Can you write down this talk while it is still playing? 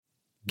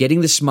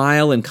Getting the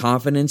smile and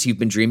confidence you've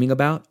been dreaming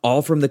about,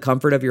 all from the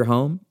comfort of your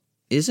home,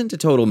 isn't a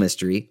total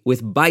mystery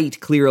with Byte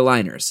clear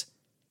aligners.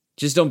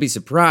 Just don't be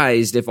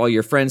surprised if all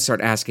your friends start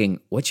asking,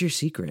 "What's your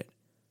secret?"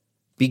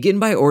 Begin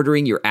by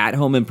ordering your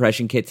at-home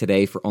impression kit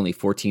today for only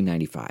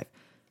 $14.95.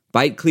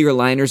 Byte clear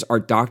aligners are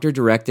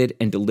doctor-directed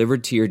and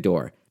delivered to your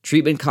door.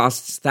 Treatment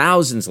costs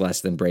thousands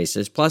less than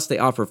braces, plus they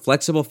offer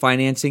flexible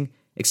financing,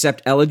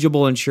 accept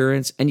eligible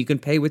insurance, and you can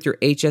pay with your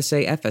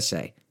HSA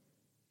FSA.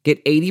 Get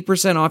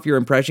 80% off your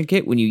impression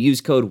kit when you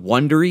use code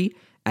WONDERY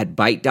at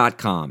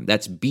Byte.com.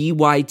 That's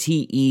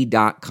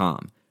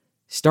BYTE.com.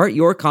 Start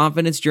your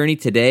confidence journey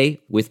today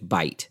with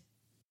Byte.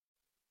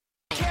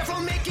 Careful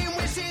making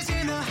wishes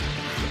in the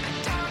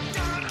dark,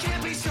 dark,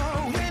 can't be so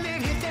when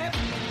it hit that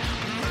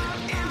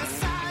mark and the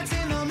sides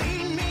in the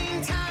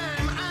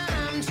meantime,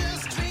 I'm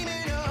just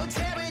dreaming of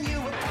tearing you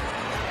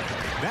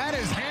apart. That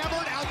is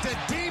hammered out to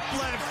deep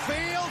left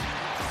field.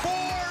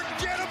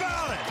 Forget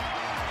about it.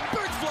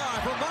 Big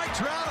fly from Mike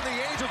Trout, and the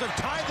Angels have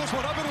tied this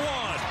one up at 1.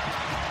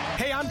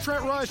 Hey, I'm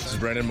Trent Rush. This is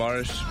Brandon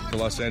Marsh, the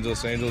Los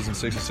Angeles Angels and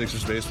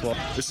 66ers baseball.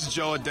 This is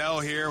Joe Adele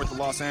here with the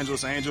Los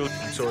Angeles Angels.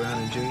 I'm Torrey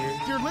Hunter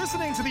Jr. You're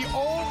listening to the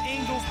Old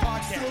Angels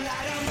podcast.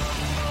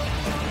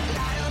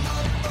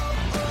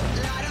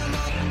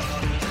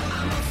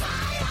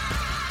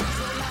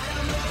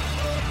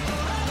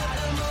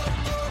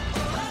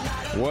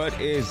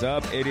 What is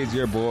up? It is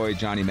your boy,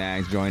 Johnny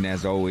Mags, joined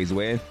as always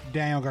with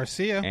Daniel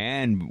Garcia.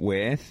 and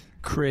with...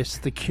 Chris,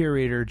 the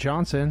Curator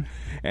Johnson.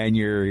 And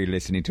you're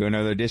listening to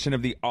another edition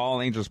of the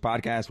All Angels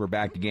podcast. We're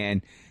back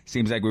again.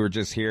 Seems like we were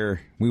just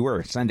here. We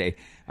were Sunday,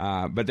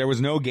 but there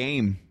was no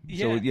game.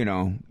 So, you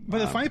know. But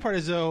the funny part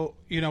is, though,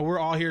 you know, we're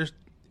all here.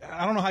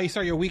 I don't know how you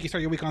start your week. You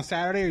start your week on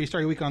Saturday or you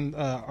start your week on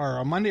or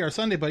on Monday or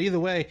Sunday. But either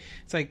way,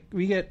 it's like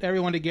we get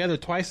everyone together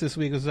twice this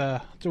week. It's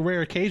a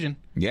rare occasion.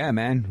 Yeah,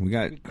 man. We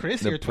got Chris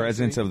the here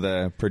presence of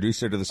the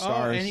producer to the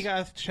stars. Oh, and he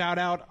got a shout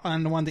out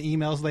on one of the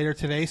emails later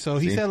today. So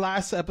he said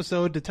last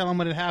episode to tell him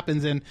when it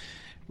happens, and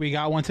we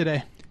got one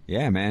today.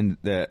 Yeah, man.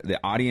 The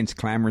audience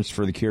clamors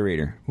for the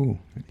Curator. Ooh,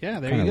 yeah,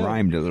 there you go. Kind of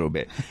rhymed a little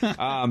bit.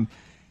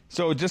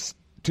 So just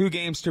 2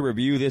 games to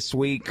review this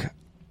week.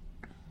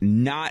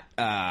 Not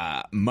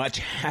much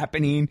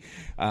happening.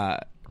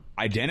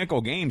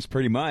 Identical games,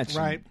 pretty much.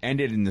 Right.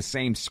 Ended in the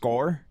same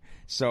score.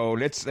 So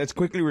let's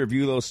quickly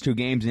review those 2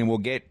 games, and we'll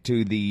get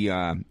to the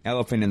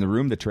elephant in the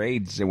room, the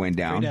trades that went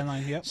down. Trade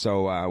deadline, yep.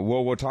 So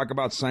we'll talk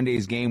about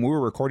Sunday's game. We were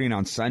recording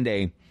on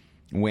Sunday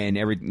when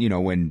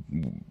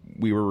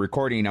we were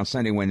recording on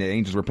Sunday when the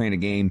Angels were playing a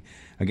game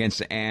against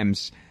the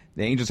Ams.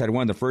 The Angels had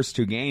won the first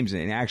 2 games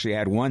and actually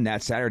had won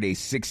that Saturday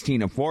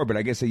 16-4, but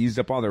I guess they used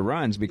up all their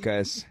runs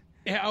because...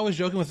 Yeah, I was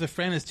joking with a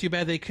friend. It's too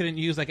bad they couldn't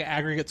use like an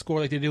aggregate score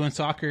like they do in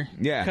soccer.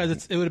 Yeah,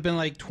 because it would have been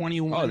like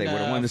 21. Oh, they would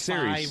have won the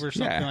series or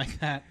something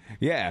like that.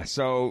 Yeah,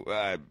 so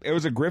it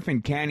was a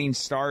Griffin Canning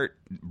start.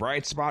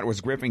 Bright spot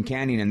was Griffin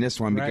Canning in this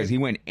one because he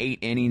went 8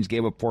 innings,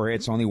 gave up 4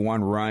 hits, only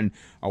 1 run,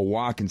 a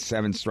walk, and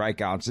 7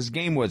 strikeouts. This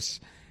game was,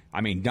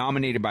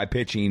 dominated by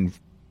pitching.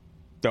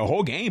 The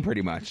whole game,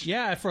 pretty much.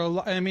 Yeah,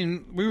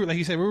 we were, like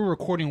you said, we were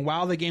recording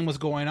while the game was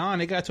going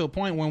on. It got to a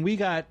point when we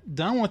got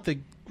done with the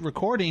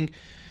recording.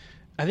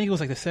 I think it was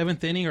like the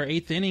 7th inning or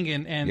 8th inning,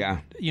 and yeah.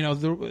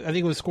 I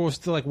think the score was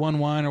still like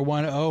 1-1 or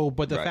 1-0.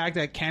 But the fact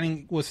that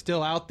Canning was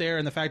still out there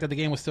and the fact that the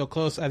game was still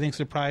close, I think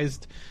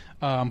surprised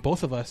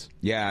both of us.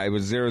 Yeah, it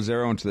was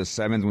 0-0 into the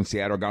 7th when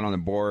Seattle got on the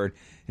board,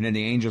 and then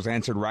the Angels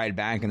answered right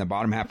back in the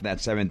bottom half of that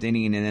 7th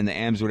inning, and then the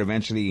M's would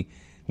eventually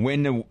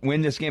win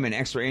this game in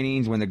extra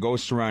innings when the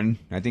Ghost Run,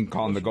 I think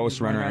call him the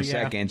Ghost Runner on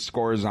second,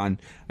 scores on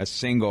a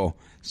single.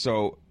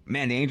 So,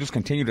 man, the Angels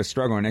continue to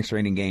struggle in extra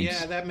inning games.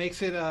 Yeah, that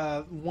makes it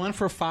 1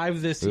 for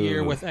 5 this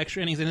year with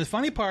extra innings. And the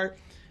funny part,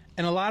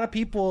 and a lot of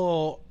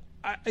people,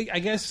 I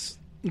guess,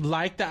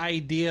 liked the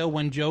idea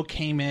when Joe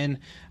came in.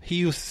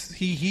 He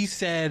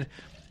said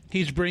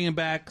he's bringing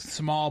back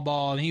small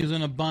ball, and he was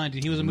going to bunt,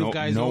 and he was going to move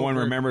guys over. No one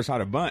remembers how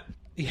to bunt.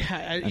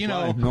 Yeah,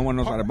 no one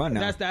knows how to bunt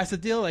now. That's the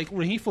deal. Like,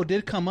 Rengifo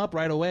did come up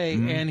right away,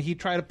 and he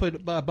tried to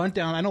put a bunt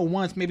down. I know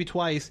once, maybe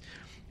twice.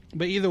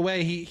 But either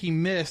way, he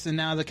missed, and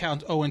now the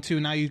count's 0-2.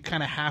 Now you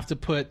kind of have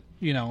to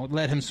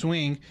let him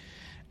swing.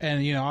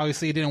 And,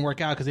 obviously it didn't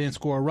work out because they didn't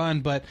score a run.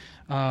 But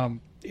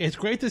it's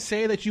great to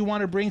say that you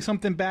want to bring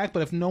something back,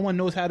 but if no one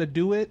knows how to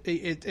do it,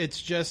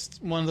 it's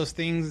just one of those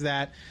things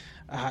that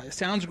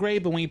sounds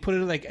great, but when you put it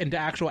like into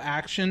actual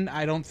action,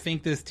 I don't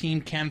think this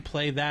team can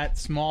play that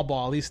small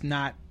ball, at least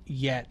not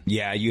yet.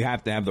 Yeah, you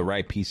have to have the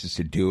right pieces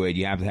to do it.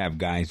 You have to have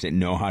guys that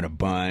know how to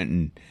bunt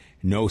and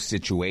know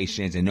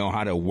situations and know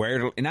how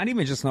to and not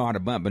even just know how to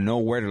bunt, but know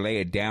where to lay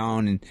it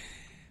down. And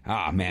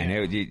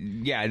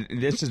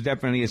this is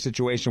definitely a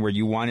situation where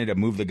you wanted to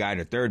move the guy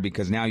to third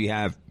because now you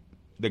have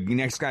the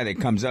next guy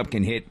that comes up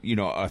can hit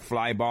a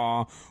fly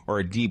ball or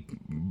a deep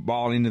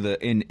ball into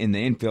the in the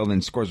infield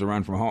and scores a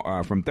run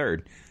from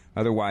third.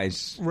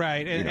 Otherwise,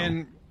 right,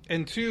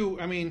 and two,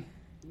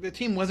 the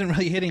team wasn't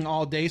really hitting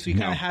all day, so you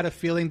kind of had a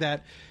feeling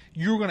that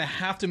you were going to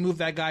have to move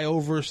that guy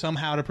over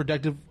somehow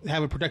to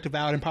have a productive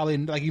out, and probably,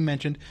 like you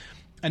mentioned,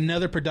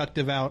 another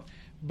productive out.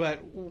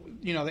 But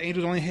the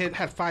Angels only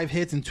had 5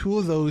 hits, and 2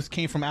 of those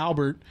came from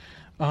Albert.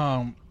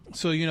 So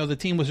the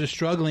team was just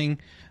struggling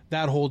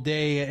that whole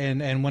day,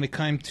 and when it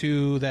came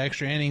to the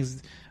extra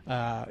innings,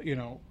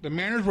 the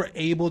Mariners were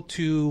able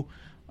to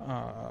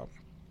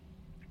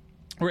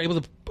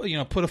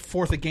put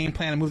forth a game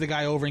plan and move the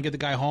guy over and get the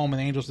guy home, and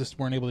the Angels just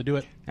weren't able to do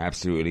it.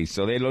 Absolutely.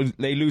 So they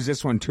lose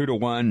this one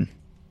 2-1.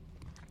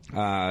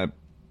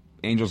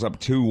 Angels up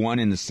 2-1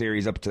 in the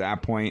series up to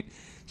that point.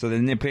 So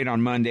then they played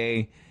on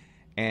Monday,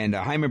 and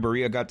Jaime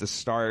Barria got the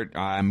start.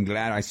 I'm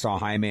glad I saw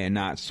Jaime and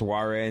not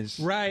Suarez.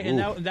 Right,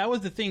 and that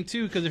was the thing,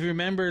 too, because if you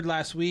remembered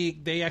last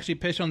week, they actually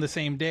pitched on the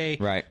same day.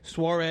 Right.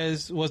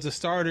 Suarez was the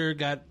starter,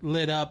 got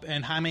lit up,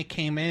 and Jaime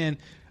came in.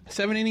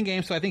 7-inning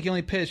game, so I think he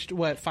only pitched,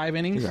 5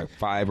 innings? Like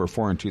 5 or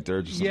 4 2/3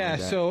 or something like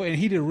that. So, and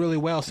he did really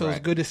well, so Right. it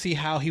was good to see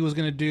how he was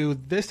going to do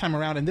this time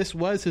around, and this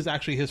was his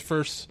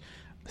first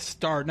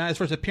start, not his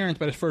first appearance,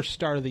 but his first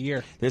start of the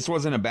year. This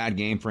wasn't a bad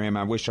game for him.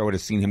 I wish I would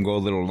have seen him go a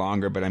little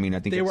longer, but I mean, I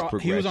think it's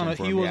progression he was on a,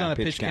 for he him. was Yeah, on a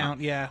pitch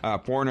count, yeah.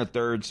 4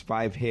 1/3,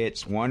 5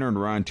 hits, 1 earned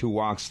run, 2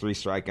 walks, 3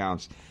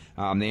 strikeouts.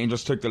 The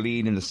Angels took the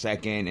lead in the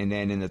second, and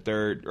then in the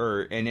third,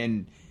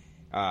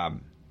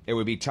 it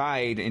would be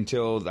tied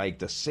until like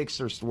the 6th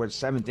or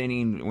 7th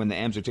inning when the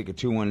M's would take a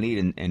 2-1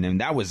 lead, and then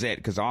that was it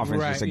because the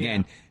offense just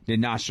again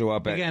did not show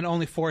up. Again,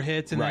 only 4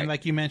 hits, and Right. then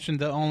like you mentioned,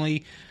 the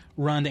only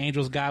run the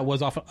Angels got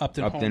was off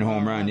Upton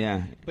home run,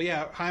 yeah. But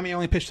yeah, Jaime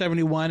only pitched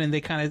 71, and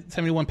they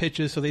 71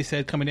 pitches, so they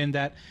said coming in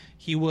that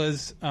he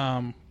was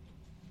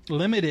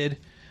limited.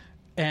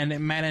 And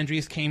Matt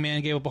Andriese came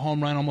in, gave up a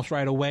home run almost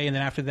right away, and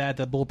then after that,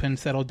 the bullpen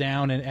settled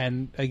down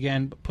and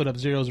again put up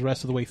zeros the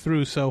rest of the way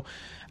through. So,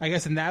 I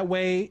guess in that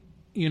way,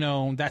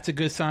 that's a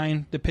good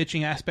sign, the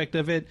pitching aspect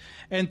of it.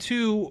 And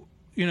 2,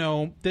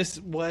 this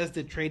was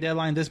the trade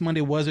deadline. This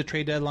Monday was a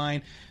trade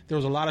deadline. There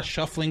was a lot of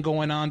shuffling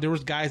going on. There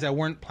was guys that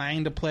weren't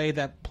planning to play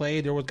that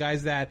played. There was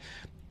guys that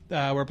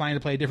were planning to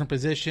play a different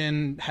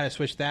position, had to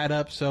switch that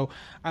up. So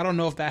I don't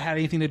know if that had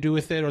anything to do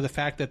with it or the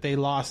fact that they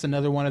lost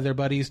another one of their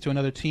buddies to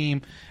another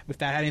team, if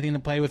that had anything to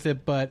play with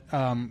it. But,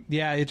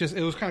 it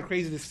was kind of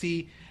crazy to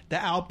see the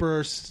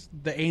outbursts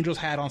the Angels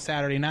had on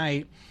Saturday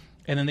night,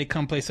 and then they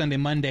come play Sunday,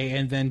 Monday,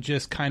 and then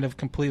just kind of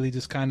completely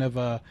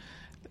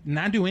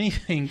not do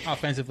anything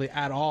offensively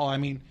at all. I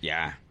mean,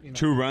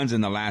 2 runs in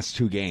the last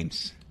 2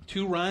 games.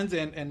 2 runs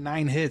and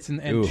 9 hits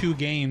in Oof. 2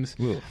 games.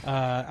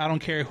 I don't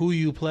care who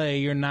you play,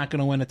 you're not going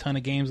to win a ton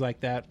of games like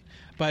that.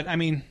 But, I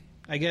mean,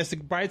 I guess the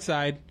bright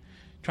side,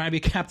 trying to be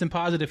captain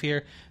positive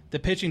here, the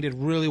pitching did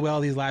really well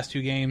these last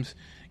 2 games.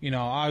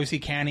 Obviously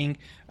Canning,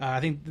 I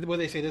think what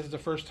they say, this is the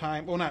first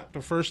time, well, not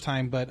the first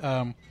time, but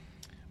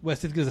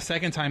this is the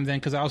second time then,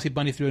 because obviously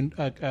Bundy threw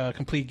a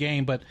complete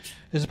game, but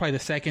this is probably the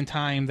second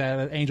time that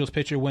an Angels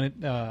pitcher went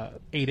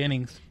 8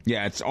 innings.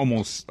 Yeah, it's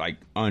almost like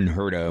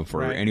unheard of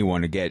for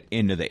anyone to get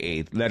into the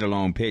 8th, let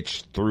alone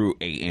pitch through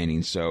 8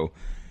 innings. So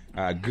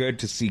good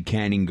to see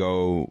Canning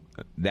go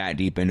that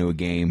deep into a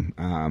game.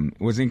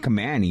 Was in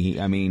command.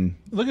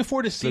 Looking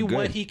forward to see good.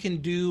 what he can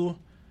do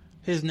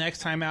his next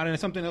time out. And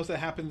it's something else that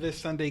happened this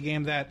Sunday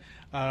game that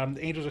the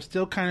Angels are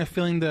still kind of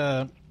feeling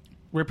the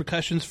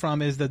repercussions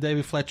from is the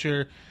David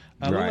Fletcher.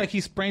 Looked like he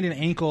sprained an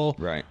ankle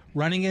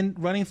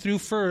running through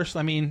first.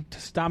 I mean,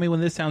 stop me when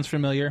this sounds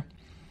familiar.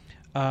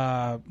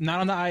 Not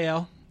on the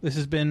IL. This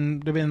has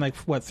been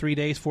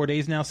 4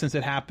 days now since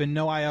it happened.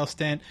 No IL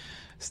stint.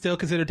 Still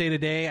considered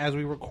day-to-day as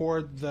we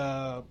record.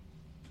 The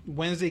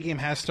Wednesday game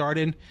has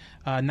started.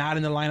 Not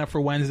in the lineup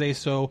for Wednesday,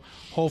 so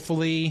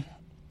hopefully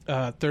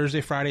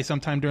Thursday, Friday,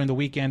 sometime during the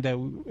weekend that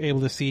we're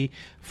able to see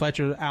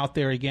Fletcher out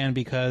there again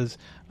because,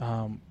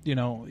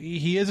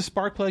 he is a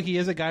spark plug. He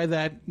is a guy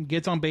that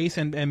gets on base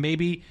and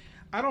maybe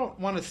I don't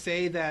want to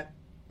say that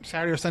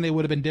Saturday or Sunday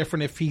would have been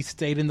different if he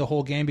stayed in the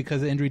whole game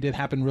because the injury did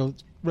happen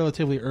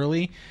relatively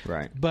early.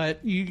 Right.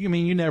 But,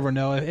 you never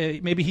know.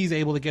 Maybe he's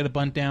able to get a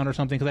bunt down or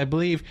something because I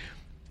believe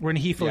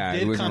Rengifo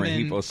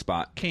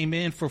came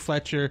in for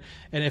Fletcher,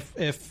 and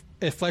if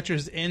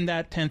Fletcher's in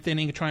that 10th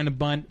inning trying to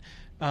bunt,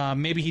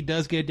 maybe he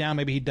does get it down,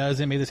 maybe he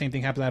doesn't, maybe the same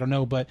thing happens, I don't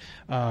know, but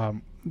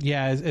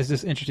it's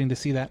just interesting to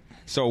see that.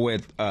 So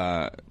with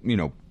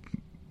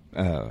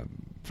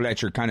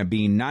Fletcher kind of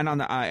being not on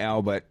the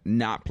IL but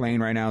not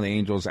playing right now, the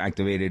Angels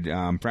activated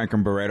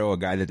Franklin Barreto, a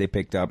guy that they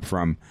picked up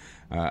from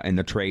in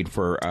the trade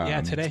for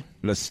today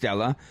La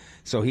Stella.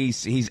 So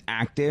he's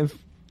active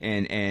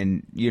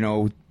and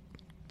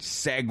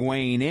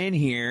segueing in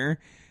here.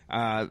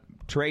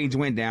 Trades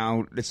went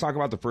down. Let's talk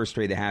about the first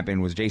trade that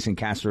happened was Jason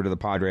Castro to the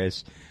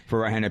Padres for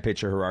right-handed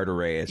pitcher Gerardo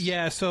Reyes.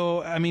 Yeah,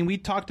 so, we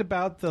talked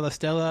about the La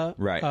Stella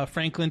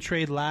Franklin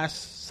trade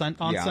last Sunday.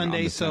 On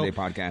the so, Sunday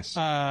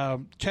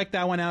podcast. Check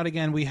that one out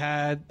again. We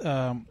had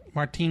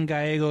Martin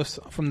Gallegos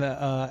from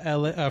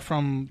the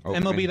from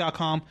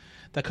MLB.com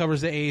that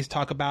covers the A's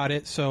talk about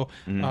it. So,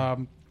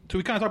 so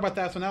we kind of talk about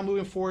that. So now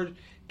moving forward,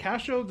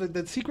 Castro,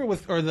 the secret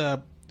with, or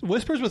the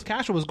Whispers with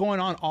Castro was going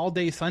on all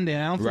day Sunday,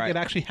 and I don't think it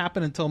actually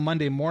happened until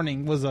Monday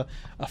morning was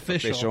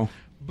official.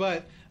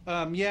 But,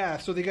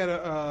 so they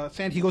got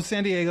he goes to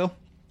San Diego,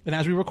 and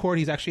as we record,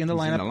 he's actually in the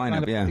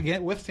lineup,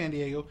 again with San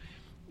Diego.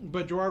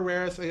 But Gerard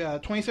Reyes, a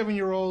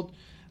 27-year-old,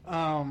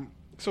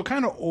 so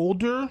kind of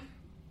older,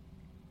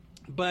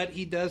 but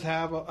he does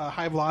have a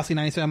high velocity,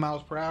 97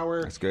 miles per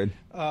hour. That's good.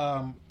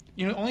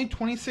 Only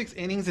 26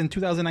 innings in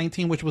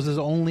 2019, which was his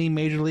only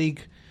major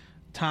league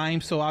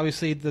time. So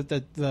obviously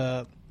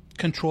the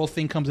control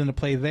thing comes into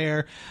play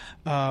there.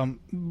 But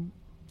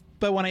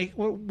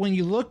when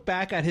you look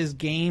back at his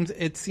games,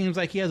 it seems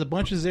like he has a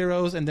bunch of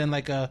zeros and then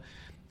like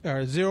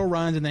or 0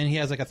 runs, and then he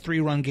has like a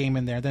 3-run game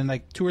in there, then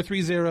like 2 or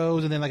 3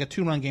 zeros, and then like a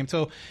 2-run game.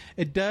 So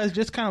it does,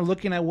 just kind of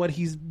looking at what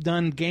he's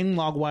done game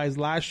log wise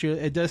last year,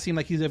 it does seem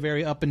like he's a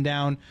very up and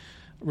down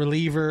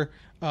reliever.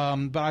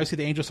 But obviously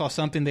the Angels saw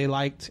something they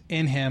liked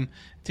in him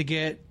to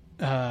get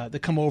to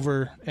come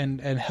over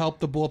and help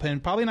the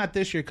bullpen. Probably not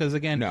this year because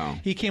again,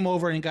 he came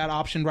over and got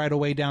optioned right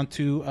away down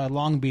to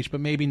Long Beach,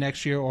 but maybe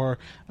next year or.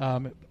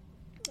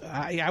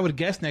 I would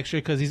guess next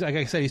year because he's, like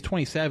I said, he's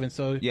 27.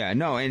 So yeah,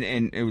 no, and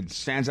it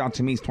stands out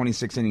to me. He's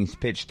 26 innings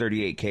pitched,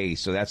 38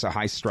 Ks, so that's a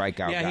high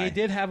strikeout. Yeah, guy. he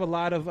did have a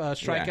lot of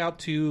strikeout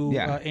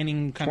to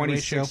inning kind of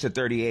ratio. 26 to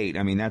 38.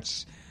 I mean,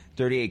 that's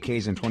 38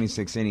 Ks in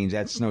 26 innings.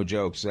 That's no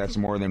joke. So that's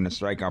more than a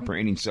strikeout per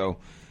inning. So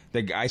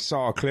I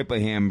saw a clip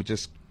of him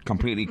just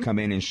completely come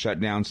in and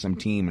shut down some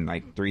team in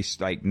like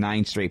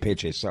 9 straight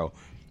pitches. So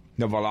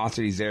the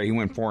velocity's there. He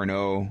went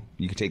 4-0.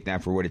 You can take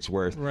that for what it's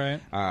worth. Right.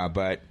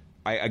 But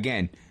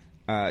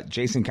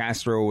Jason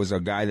Castro was a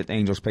guy that the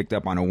Angels picked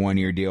up on a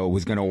 1-year deal,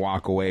 was going to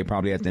walk away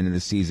probably at the end of the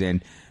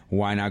season.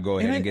 Why not go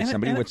ahead and get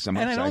somebody with some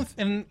upside?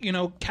 And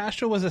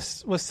Castro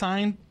was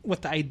signed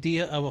with the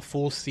idea of a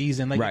full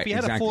season. Like right, if he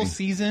had a full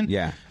season,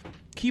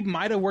 he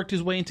might have worked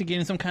his way into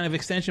getting some kind of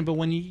extension. But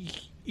when the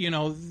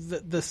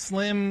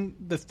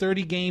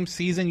 30-game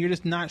season, you're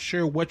just not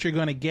sure what you're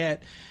going to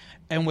get.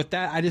 And with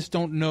that, I just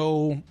don't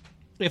know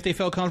if they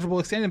felt comfortable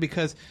extending,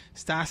 because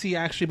Stassi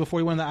actually, before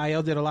he went to the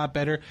IL, did a lot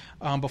better.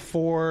 Ben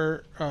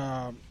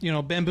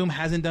Boom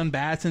hasn't done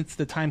bad since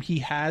the time he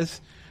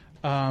has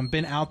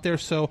been out there.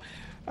 So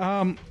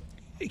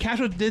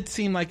Castro did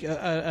seem like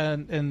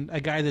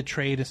a guy to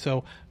trade.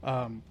 So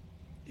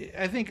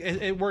I think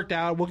it worked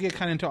out. We'll get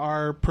kind of into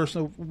our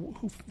personal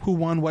who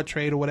won what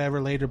trade or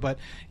whatever later. But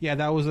yeah,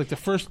 that was like the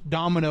first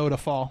domino to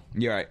fall.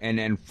 Yeah, and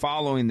then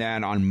following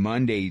that on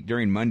Monday,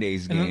 during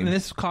Monday's game. And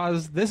this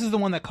is the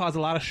one that caused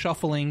a lot of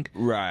shuffling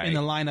in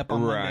the lineup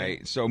on Monday.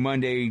 Right. So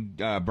Monday,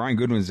 Brian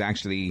Goodwin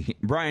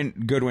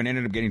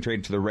ended up getting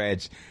traded to the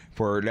Reds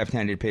for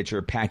left-handed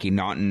pitcher Packy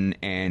Naughton,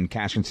 and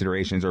cash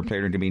considerations or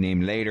player to be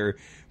named later.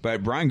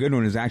 But Brian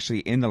Goodwin was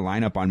actually in the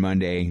lineup on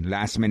Monday,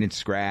 last-minute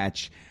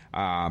scratch.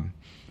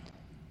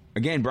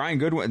 Again, Brian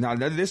Goodwin. Now,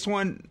 this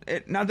one,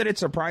 not that it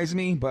surprised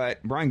me,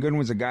 but Brian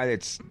Goodwin's a guy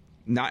that's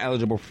not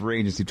eligible for free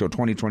agency until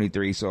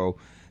 2023. So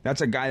that's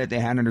a guy that they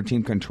had under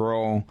team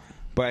control,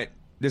 but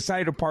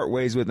decided to part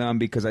ways with him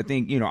because I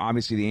think,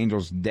 obviously the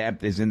Angels'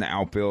 depth is in the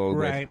outfield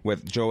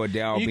with Joe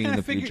Adell being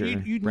the future.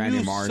 You Brandon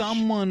knew Marsh,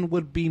 someone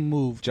would be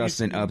moved.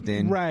 Justin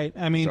Upton. Right.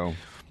 I mean,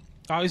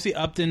 obviously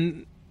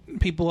Upton,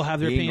 people have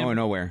their opinion. He ain't going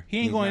nowhere.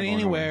 He ain't going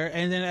anywhere.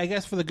 And then I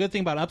guess for the good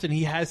thing about Upton,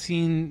 he has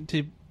seen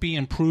to be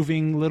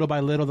improving little by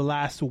little the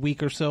last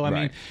week or so. I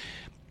mean,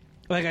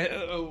 like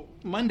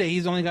Monday,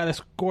 he's only got to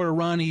score a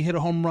run. He hit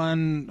a home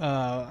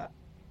run.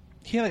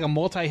 He had like a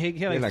multi-hit. He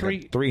had like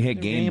a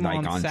three-hit game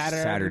like on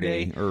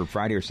Saturday or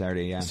Friday or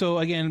Saturday. Yeah. So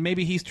again,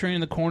 maybe he's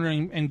turning the corner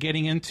and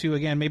getting into,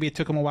 again, maybe it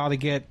took him a while to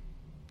get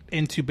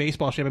into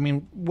baseball shape. I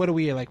mean, what are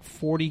we at, like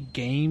 40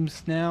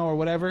 games now or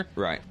whatever?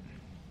 Right.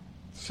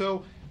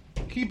 So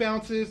he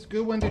bounces.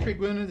 Goodwin, they trade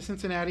Goodwin to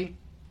Cincinnati.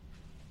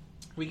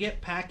 We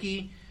get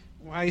Packy.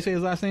 How do you say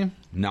his last name?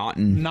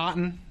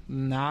 Naughton.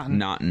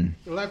 The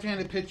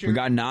left-handed pitcher. We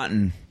got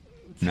Naughton.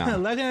 No.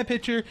 Left-handed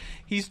pitcher.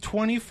 He's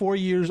 24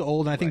 years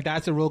old, and I think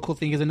that's a real cool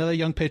thing. Is another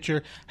young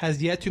pitcher,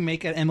 has yet to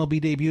make an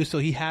MLB debut, so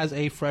he has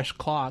a fresh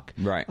clock.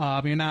 Right.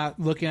 You're not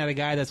looking at a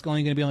guy that's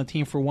only going to be on the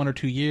team for 1 or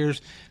 2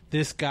 years.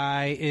 This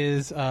guy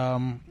is,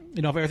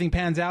 if everything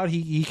pans out,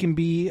 he can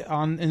be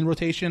in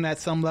rotation at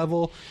some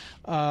level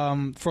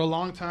for a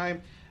long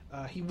time.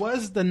 He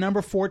was the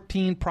number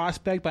 14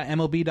 prospect by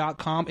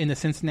MLB.com in the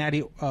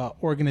Cincinnati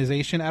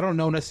organization. I don't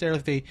know necessarily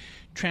if they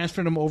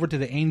transferred him over to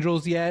the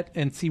Angels yet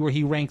and see where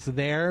he ranks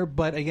there.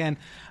 But again,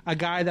 a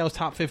guy that was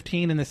top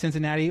 15 in the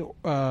Cincinnati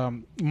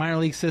minor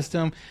league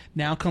system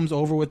now comes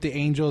over with the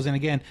Angels. And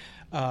again,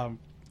 a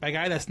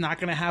guy that's not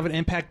going to have an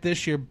impact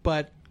this year,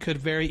 but could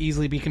very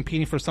easily be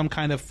competing for some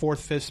kind of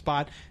 4th, 5th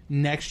spot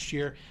next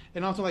year.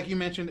 And also, like you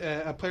mentioned,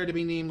 a player to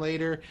be named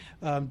later.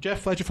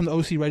 Jeff Fletcher from the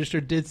OC Register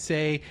did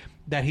say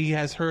that he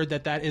has heard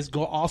that is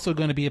also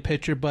going to be a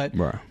pitcher. But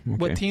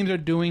what teams are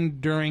doing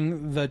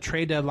during the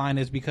trade deadline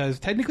is, because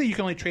technically you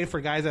can only trade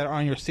for guys that are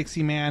on your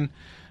 60-man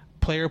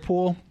player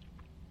pool.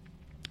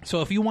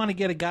 So if you want to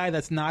get a guy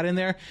that's not in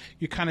there,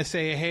 you kind of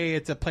say, hey,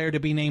 it's a player to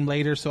be named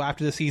later. So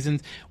after the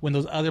season, when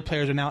those other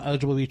players are now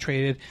eligible to be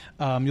traded,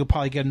 you'll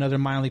probably get another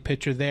minor league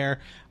pitcher there.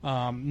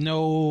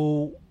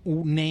 No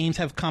names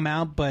have come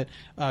out, but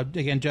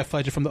again, Jeff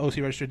Fletcher from the OC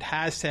Registered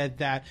has said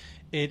that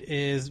it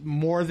is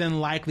more than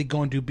likely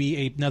going to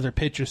be another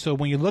pitcher. So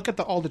when you look at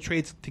all the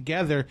trades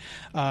together,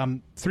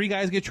 3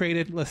 guys get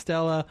traded, La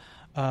Stella,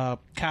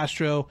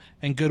 Castro,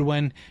 and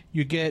Goodwin.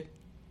 You get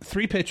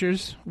 3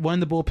 pitchers, 1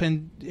 the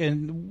bullpen,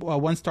 and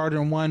 1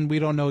 starter and 1 we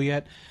don't know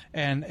yet,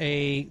 and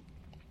a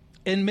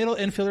middle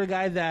infielder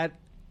guy that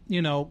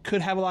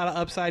could have a lot of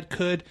upside,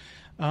 could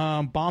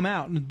bomb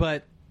out,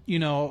 but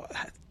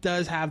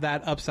does have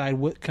that upside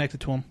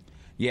connected to him.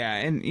 Yeah,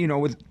 and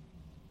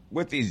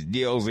with these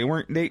deals,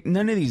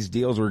 none of these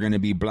deals were going to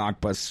be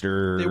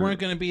blockbuster. They weren't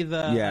going to be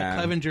the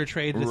Clevenger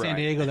trade to San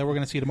Diego that we're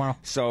going to see tomorrow.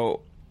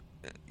 So,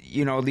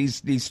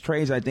 these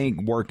trades I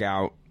think work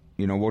out.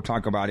 We'll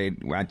talk about it.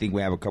 I think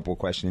we have a couple of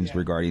questions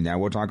regarding that.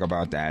 We'll talk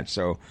about that.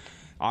 So,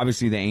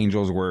 obviously, the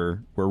Angels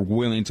were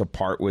willing to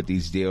part with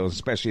these deals,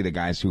 especially the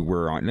guys who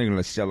were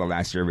on still the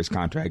last year of his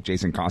contract.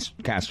 Jason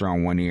Castro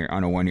on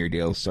a 1-year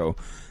deal. So,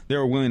 they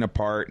were willing to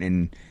part,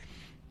 and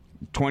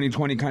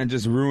 2020 kind of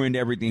just ruined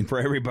everything for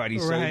everybody.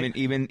 So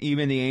even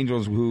the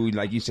Angels, who,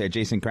 like you said,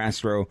 Jason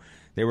Castro,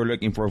 they were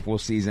looking for a full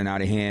season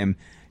out of him.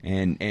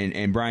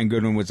 And Brian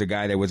Goodwin was the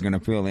guy that was going to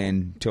fill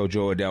in till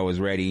Joe Adell was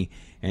ready.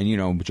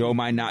 And Joe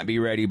might not be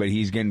ready, but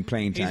he's getting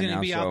playing time now. He's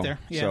going to be out there.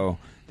 Yeah. So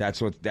that's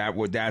what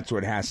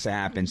has to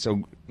happen.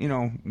 So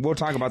we'll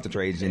talk about the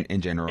trades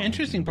in general.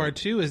 Interesting part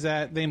too is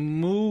that they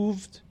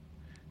moved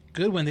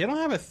Goodwin. They don't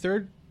have a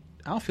third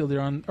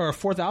outfielder or a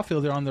fourth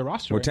outfielder on the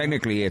roster. Well,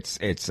 technically it's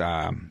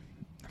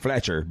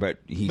Fletcher, but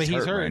he's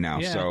hurt right now.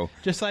 Yeah. So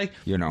just like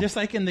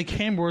in the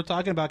game we're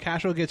talking about,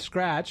 Castro gets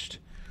scratched.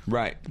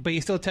 Right. But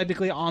he's still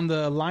technically in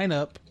the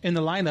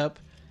lineup.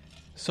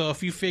 So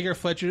if you figure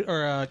Fletcher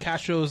or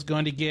Castro is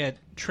going to get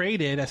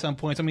traded at some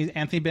point,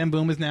 Anthony Ben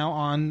Boom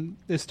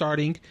is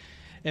starting.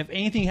 If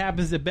anything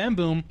happens to Ben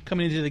Boom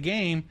coming into the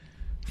game,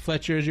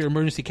 Fletcher is your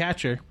emergency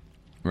catcher.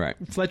 Right.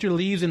 Fletcher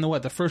leaves in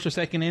the first or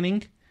second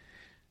inning,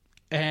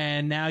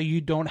 and now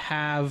you don't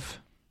have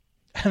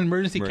an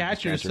emergency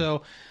catcher.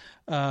 So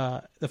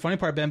the funny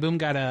part, Ben Boom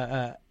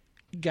got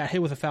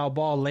hit with a foul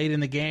ball late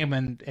in the game,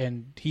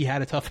 and he had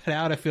to tough it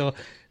out. I feel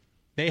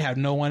they have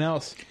no one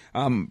else.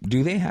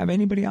 Do they have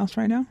anybody else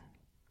right now?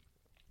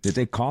 Did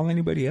they call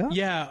anybody up?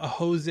 Yeah,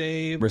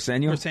 Jose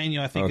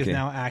Briseño, I think, is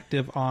now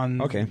active on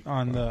the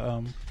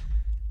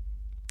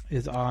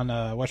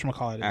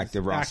whatchamacallit,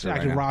 active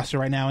roster roster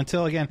right now.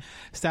 Until again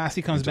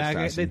Stassi comes back.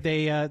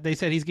 Stassi. They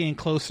said he's getting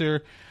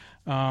closer.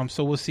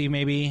 So we'll see.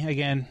 Maybe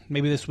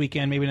this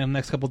weekend, maybe in the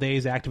next couple of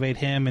days, activate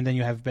him, and then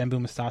you have Ben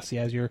Boom and Stassi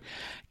as your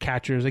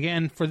catchers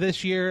again for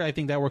this year. I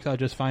think that works out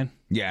just fine.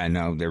 Yeah,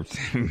 no,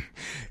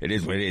 it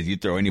is what it is. You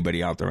throw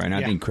anybody out there right now.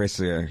 I think Chris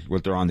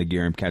would throw on the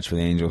gear and catch for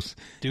the Angels.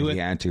 Do it. He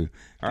had to.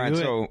 All right,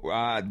 so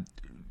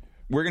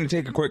we're going to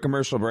take a quick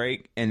commercial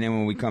break, and then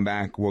when we come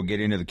back, we'll get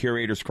into the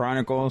Curators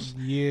Chronicles.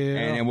 Yeah.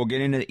 And then we'll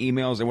get into the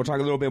emails, and we'll talk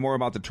a little bit more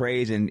about the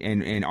trades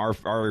and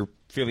our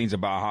feelings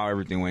about how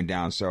everything went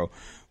down. So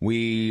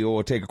we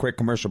will take a quick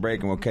commercial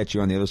break, and we'll catch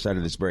you on the other side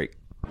of this break.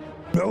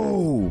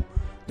 Oh,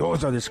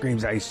 those are the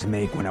screams I used to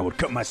make when I would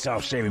cut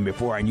myself shaving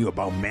before I knew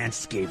about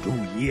Manscaped.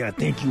 Oh, yeah.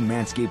 Thank you,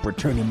 Manscaped, for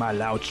turning my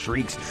loud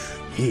shrieks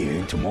here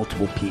into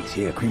multiple peaks.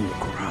 Yeah, cream of the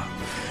crop.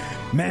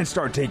 Man,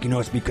 start taking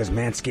us because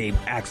Manscaped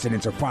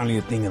accidents are finally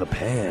a thing of the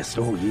past.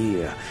 Oh,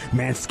 yeah.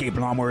 Manscaped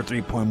Lawnmower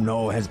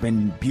 3.0 has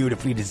been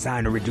beautifully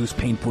designed to reduce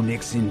painful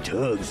nicks and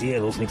tugs. Yeah,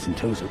 those nicks and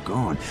tugs are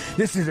gone.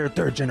 This is their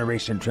 3rd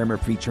generation trimmer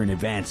featuring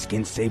advanced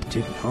skin-safe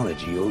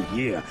technology. Oh,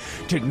 yeah.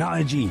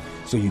 Technology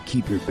so you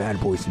keep your bad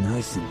boys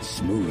nice and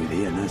smooth.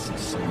 Yeah, nice and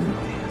smooth.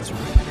 Yeah, that's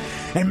right.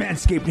 And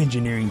Manscaped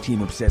engineering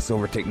team obsess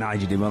over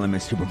technology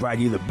developments to provide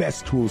you the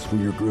best tools for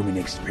your grooming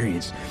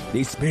experience.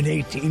 They spent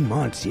 18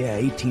 months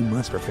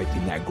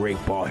perfecting that great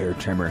ball hair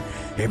trimmer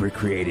ever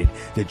created.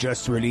 The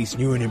just released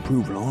new and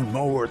improved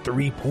Lawnmower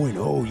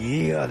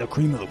 3.0. Yeah, the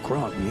cream of the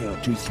crop. Yeah,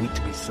 too sweet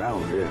to be sour.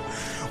 Yeah.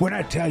 When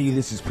I tell you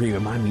this is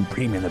premium, I mean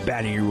premium. The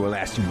battery will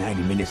last you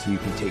 90 minutes so you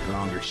can take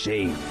longer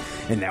shave.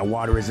 And that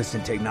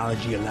water-resistant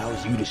technology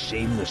allows you to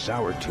shave in the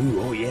shower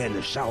too. Oh yeah, in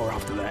the shower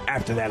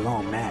after that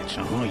long match.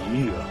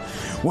 Yeah.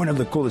 One of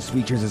the coolest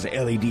features is a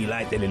LED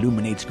light that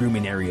illuminates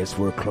grooming areas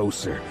for a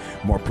closer,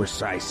 more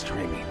precise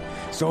trimming.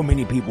 So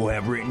many people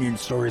have written in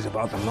stories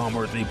about the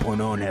Lawnmower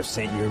 3.0 and have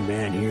sent your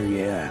man here,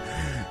 yeah.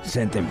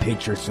 Sent them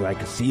pictures so I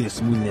could see the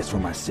smoothness for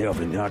myself,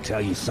 and I'll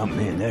tell you something,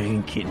 man, that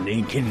ain't kidding.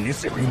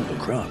 This is cream of the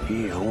crop,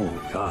 yeah,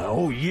 oh God,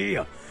 oh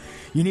yeah.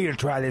 You need to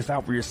try this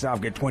out for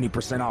yourself. Get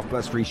 20% off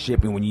plus free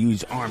shipping when you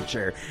use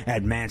Armchair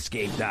at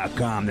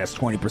Manscaped.com. That's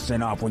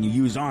 20% off when you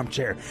use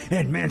Armchair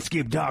at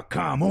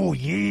Manscaped.com. Oh,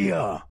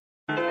 yeah.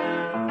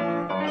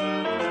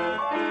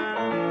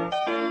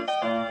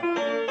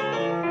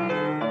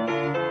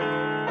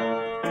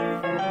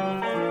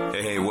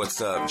 Hey, what's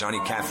up? Johnny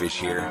Catfish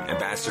here,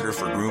 ambassador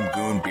for Groom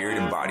Goon Beard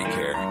and Body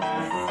Care.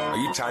 Are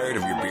you you tired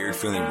of your beard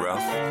feeling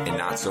rough and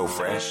not so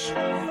fresh?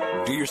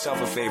 Do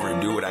yourself a favor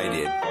and do what I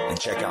did and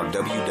check out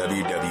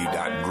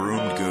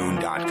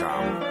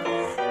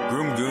www.groomedgoon.com.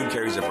 Groom Goon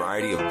carries a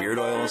variety of beard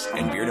oils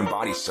and beard and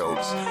body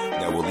soaps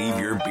that will leave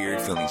your beard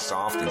feeling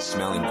soft and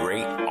smelling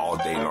great all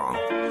day long.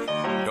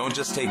 Don't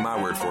just take my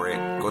word for it.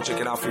 Go check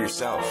it out for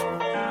yourself.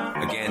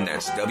 Again,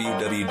 that's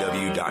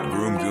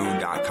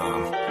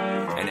www.groomgoon.com.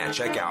 And at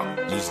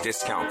checkout, use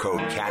discount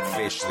code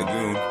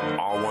CATFISHTheGoon,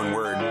 all one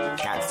word,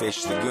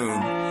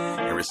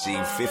 CATFISHTheGoon, and receive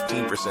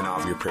 15%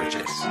 off your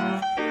purchase.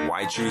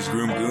 Why choose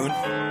Groom Goon?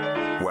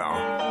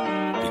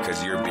 Well,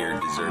 because your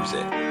beard deserves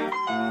it.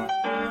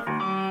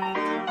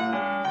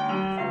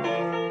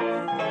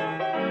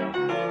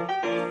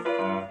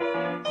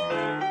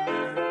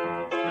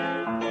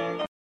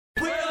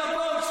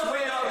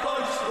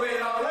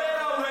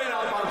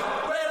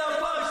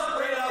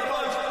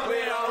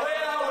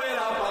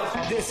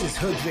 This is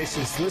Hook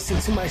Vicious. Listen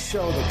to my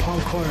show, The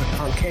Punk Corner,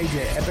 on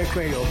KJ Epic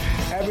Radio,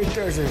 every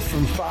Thursday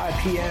from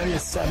 5 p.m. to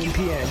 7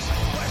 p.m.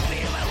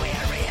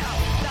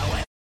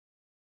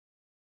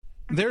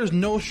 There's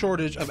no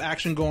shortage of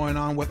action going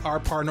on with our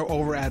partner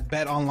over at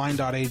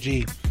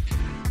betonline.ag.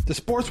 The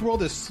sports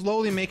world is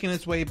slowly making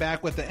its way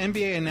back, with the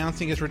NBA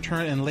announcing its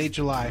return in late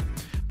July.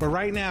 But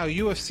right now,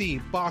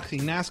 UFC,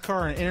 boxing,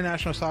 NASCAR, and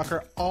international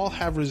soccer all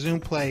have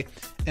resumed play,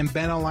 and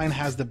BetOnline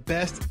has the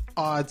best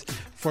odds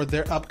for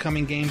their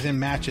upcoming games and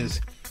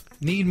matches.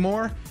 Need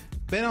more?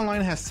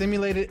 BetOnline has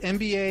simulated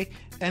NBA,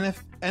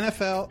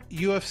 NFL,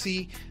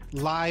 UFC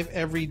live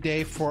every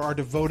day for our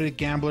devoted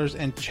gamblers,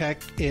 and check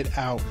it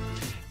out.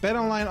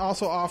 BetOnline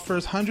also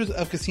offers hundreds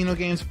of casino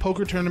games,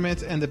 poker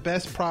tournaments, and the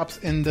best props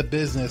in the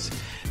business.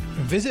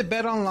 Visit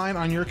BetOnline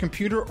on your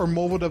computer or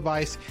mobile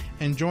device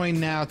and join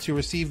now to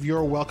receive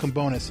your welcome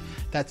bonus.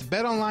 That's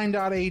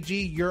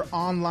betonline.ag, your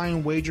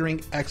online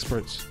wagering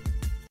experts.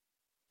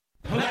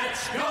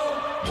 Let's go!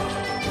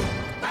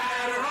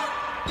 Batter up!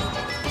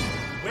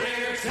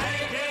 We're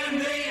taking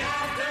the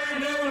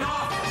afternoon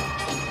off.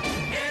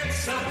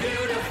 It's a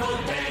beautiful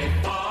day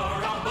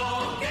for a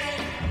ball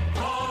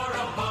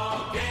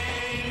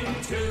game,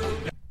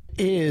 to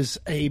Is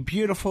a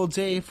beautiful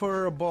day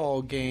for a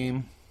ball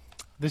game.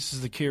 This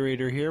is the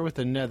Curator here with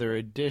another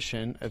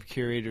edition of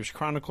Curator's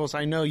Chronicles.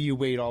 I know you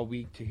wait all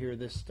week to hear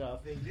this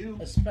stuff. They do.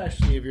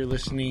 Especially if you're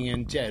listening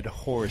in Dead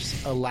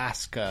Horse,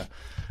 Alaska.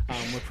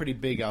 We're pretty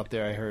big out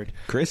there, I heard.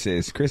 Chris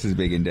is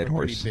big in Dead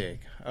Horse. Pretty big.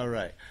 All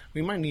right.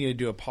 We might need to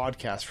do a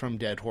podcast from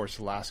Dead Horse,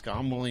 Alaska.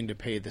 I'm willing to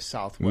pay the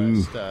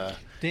Southwest.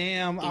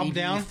 Damn, I'm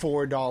down.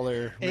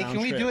 $4 Hey,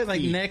 can we do it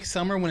like next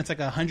summer when it's like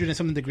 100 and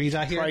something degrees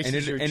out here? And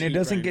it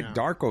doesn't get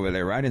dark over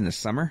there, right? In the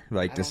summer,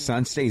 like the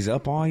sun stays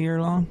up all year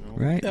long,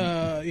 right?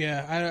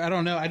 Yeah, I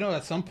don't know. I know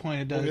at some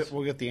point it does.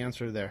 We'll get the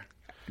answer there.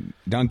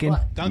 Duncan,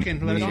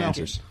 Duncan, let us know.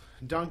 Answers.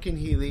 Duncan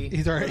Healy,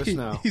 He's our let us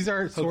know. he's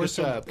our Hook source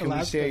us of up. Can we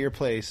Alaska. stay at your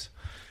place?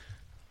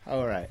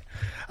 All right.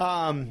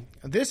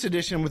 This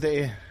edition with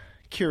the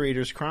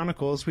Curator's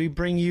Chronicles, we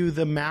bring you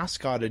the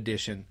mascot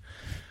edition.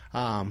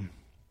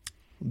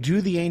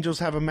 Do the Angels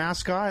have a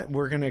mascot?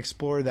 We're going to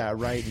explore that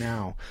right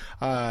now.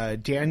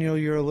 Daniel,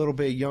 you're a little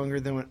bit younger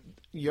than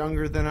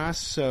us,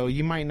 so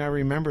you might not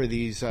remember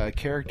these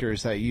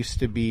characters that used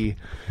to be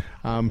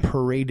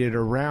paraded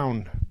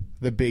around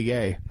the Big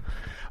A.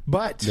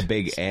 But The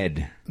Big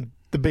Ed.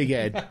 The Big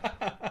Ed.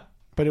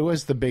 But it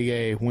was the Big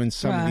A when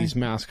some of these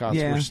mascots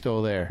were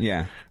still there.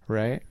 Yeah.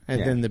 Right?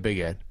 And then the Big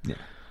Ed. Yeah.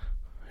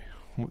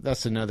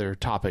 That's another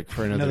topic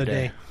for another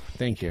day.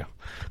 Thank you.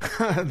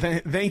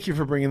 Thank you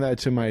for bringing that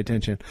to my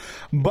attention.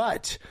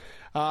 But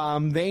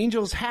the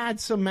Angels had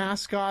some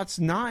mascots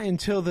not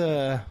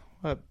until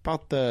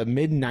about the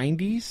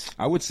mid-90s.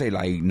 I would say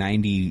like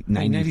 90,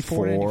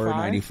 94,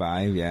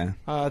 95, yeah.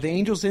 The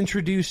Angels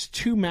introduced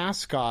two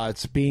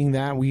mascots, being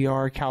that we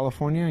are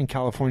California, and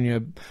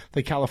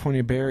the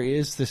California Bear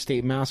is the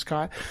state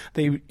mascot.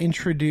 They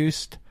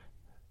introduced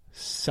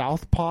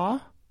Southpaw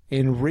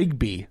and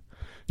Rigby.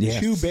 Yes.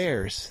 Two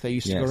bears that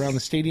used to go around the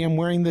stadium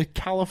wearing the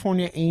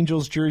California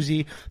Angels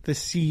jersey, the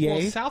CA.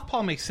 Well,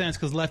 Southpaw makes sense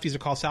because lefties are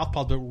called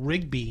Southpaw, but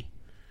Rigby,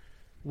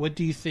 what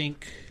do you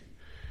think?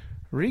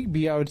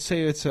 Rigby, I would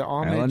say it's an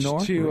homage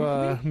Eleanor?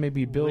 to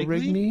maybe Bill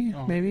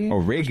Rigney, maybe?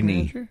 Oh,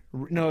 Rigney.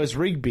 No, it's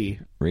Rigby.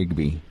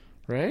 Rigby.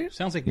 Right?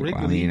 Sounds like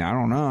Wrigley. I mean, I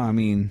don't know. I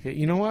mean,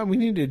 you know what? We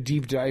need to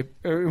deep dive.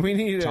 We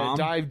need to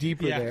dive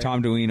deeper there.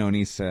 Tom Duino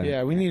needs to.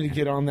 Yeah, we need to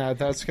get on that.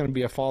 That's going to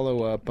be a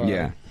follow-up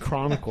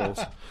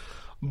Chronicles.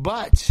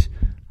 But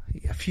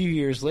a few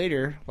years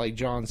later, like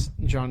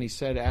Johnny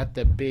said, at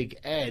the Big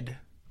Ed,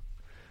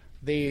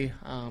 they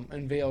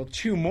unveiled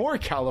two more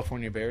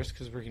California Bears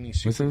because we're getting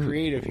super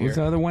creative here. What's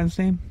the other one's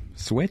name?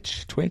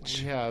 Twitch?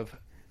 We have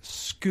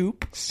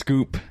Scoop,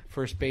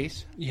 first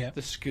base. Yeah.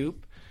 The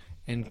Scoop.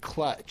 And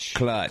Clutch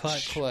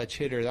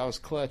hitter. That was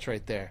Clutch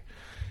right there.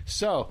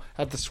 So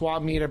at the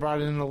swap meet, I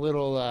brought in a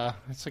little.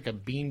 It's like a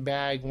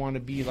beanbag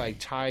wannabe, like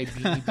Tide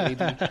Beanie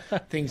Baby.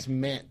 Thing's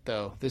mint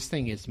though. This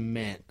thing is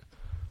mint.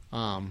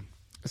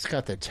 It's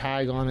got the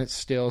tag on it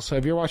still. So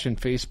if you're watching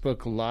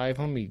Facebook Live,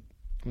 I'm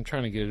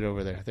trying to get it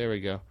over there. There we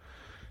go.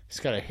 He's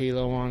got a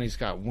halo on. He's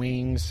got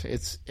wings.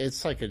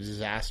 It's like a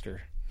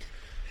disaster.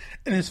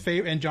 And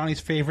and Johnny's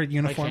favorite I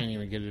uniform. can't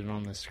even get it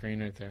on the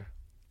screen right there.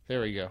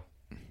 There we go.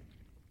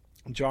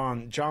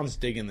 John's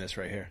digging this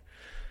right here.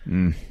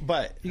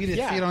 But You can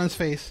just see it on his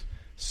face.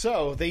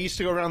 So they used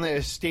to go around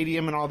the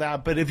stadium and all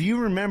that. But if you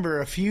remember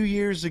a few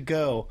years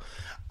ago,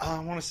 I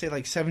want to say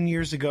like 7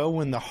 years ago,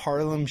 when the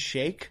Harlem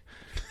Shake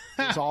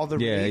was all the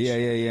rage.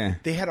 Yeah.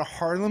 They had a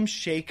Harlem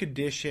Shake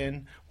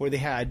edition where they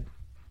had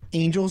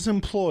Angels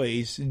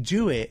employees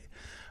do it.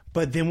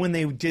 But then when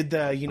they did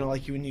the,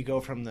 like when you go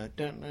from the,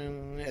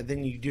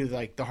 then you do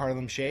like the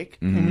Harlem Shake,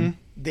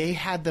 they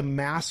had the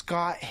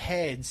mascot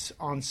heads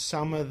on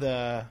some of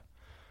the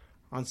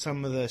And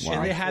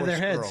they had their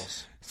heads.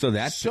 girls.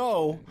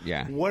 So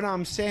what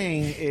I'm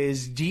saying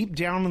is, deep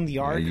down in the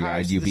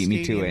archives, you of the beat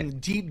me to stadium,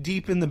 it.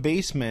 deep in the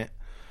basement,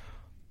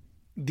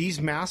 these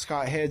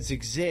mascot heads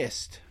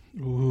exist.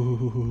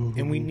 Ooh.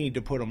 And we need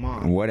to put them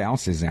on. What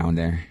else is down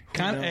there?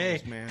 Kind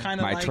of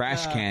My like,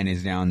 trash can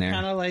is down there.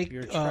 Kind of like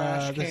Your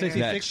trash the can. 66ers.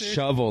 That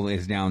shovel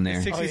is down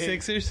there.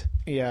 66ers.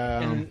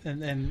 Yeah.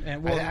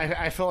 And well,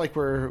 I feel like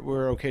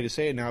we're okay to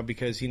say it now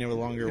because he no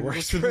longer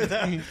works for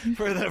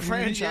the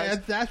franchise. Yeah,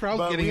 that's where I was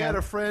but getting we had at.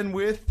 a friend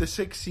with the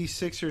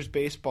 66ers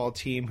baseball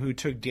team who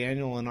took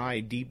Daniel and I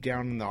deep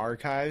down in the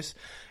archives,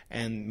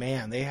 and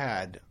man, they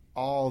had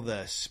all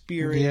the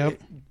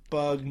spirit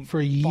bug for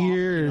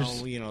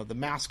years. The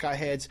mascot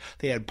heads.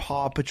 They had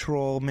Paw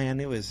Patrol. Man,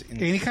 it was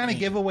insane. any kind of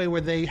giveaway where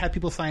they had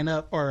people sign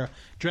up or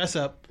dress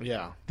up.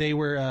 Yeah, they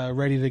were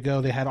ready to go.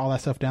 They had all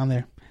that stuff down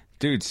there.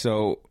 Dude,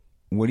 so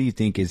what do you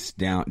think is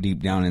deep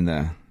down in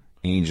the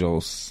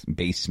Angels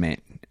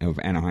basement of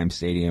Anaheim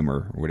Stadium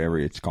or whatever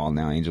it's called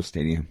now, Angel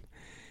Stadium?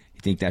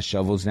 You think that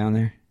shovel's down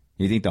there?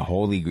 You think the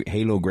holy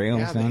Halo Grail's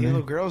yeah, the down Halo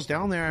there? Grail's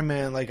down there. I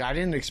mean, like, I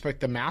didn't expect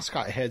the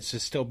mascot heads to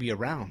still be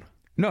around.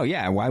 No,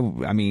 yeah. Why?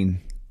 I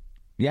mean,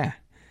 yeah.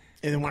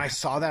 And then when I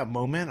saw that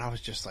moment, I was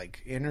just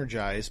like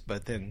energized.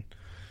 But then,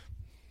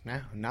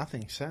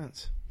 nothing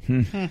since.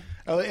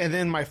 Oh, and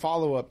then my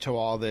follow up to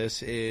all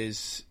this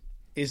is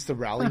the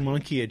Rally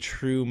Monkey a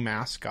true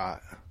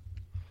mascot?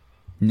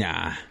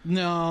 Nah.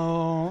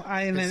 No,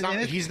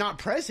 he's not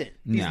present.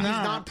 No. He's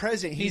not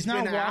present. He's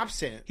been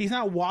absent. He's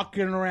not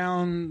walking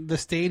around the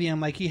stadium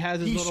like he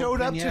has. He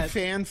showed up to vignette.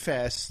 Fan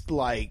Fest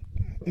like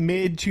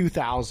mid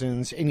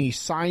 2000s, and he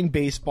signed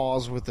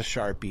baseballs with a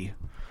Sharpie.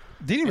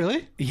 Did he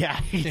really? Yeah,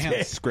 he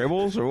did.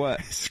 Scribbles or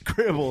what?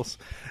 Scribbles.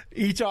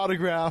 Each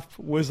autograph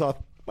was a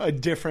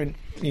different,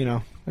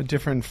 a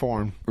different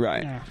form.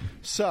 Right. Yeah.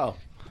 So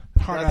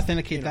Hard to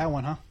authenticate that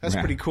one, huh? That's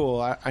pretty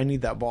cool. I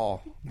need that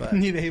ball. But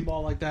need a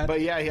ball like that.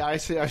 But yeah,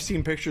 I've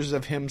seen pictures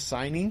of him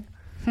signing.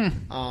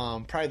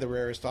 Probably the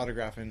rarest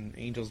autograph in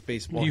Angels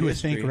baseball You would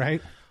history. think,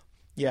 right?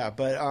 Yeah,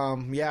 but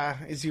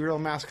is he a real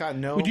mascot?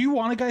 No. Would you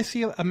want to guys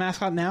see a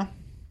mascot now?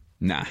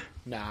 Nah.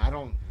 Nah, I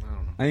don't know.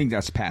 I think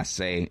that's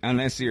passe.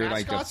 Unless you're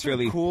Mascots like a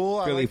Philly, are cool.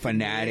 I Philly like the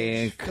fanatic.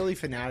 image. Philly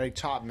fanatic,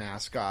 top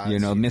mascots.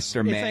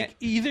 Mr. It's Met. like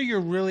either you're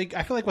really.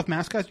 I feel like with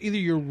mascots, either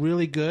you're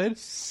really good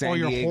San or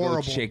you're Diego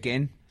horrible.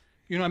 Chicken.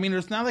 You know what I mean?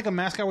 There's not like a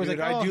mascot where it's Dude,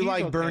 like, I do he's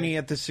like okay. Bernie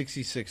at the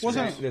 66.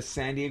 The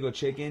San Diego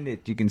Chicken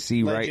that you can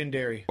see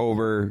Legendary. right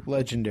over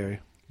Legendary.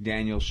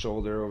 Daniel's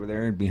shoulder over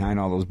there, behind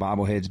all those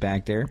bobbleheads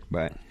back there.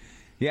 But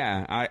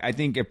yeah, I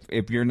think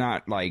if you're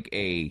not like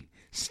a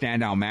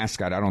standout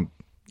mascot, I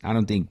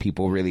don't think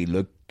people really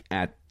look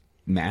at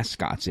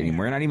mascots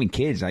anymore. Not even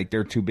kids. Like,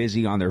 they're too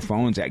busy on their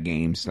phones at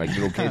games. Like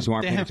little kids who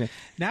aren't paying Damn. attention.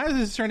 Now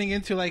this is turning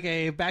into like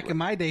a back in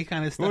my day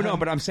kind of stuff. Well, no,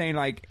 but I'm saying,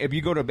 like, if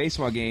you go to a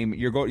baseball game,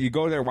 you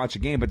go there to watch a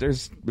game, but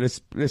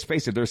let's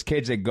face it, there's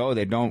kids that go,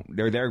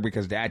 they're there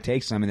because dad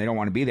takes them and they don't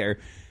want to be there.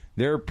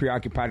 They're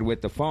preoccupied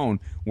with the phone,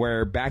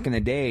 where back in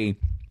the day,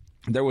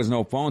 there was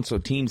no phone, so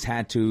teams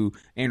had to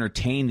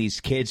entertain these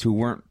kids who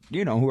weren't,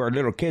 who are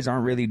little kids,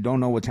 don't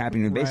know what's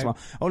happening in baseball.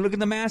 Oh, look at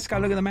the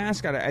mascot,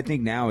 I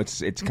think now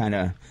it's kind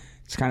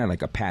of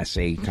like a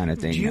passe kind of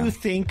thing. Do you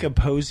think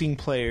opposing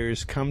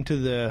players come to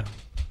the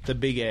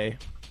Big A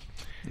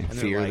and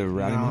they're fear like, the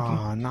rally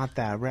monkey? No, not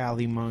that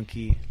rally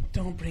monkey.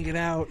 Don't bring it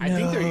out. I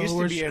think there used to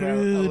we're be a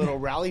screwed. little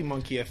rally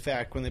monkey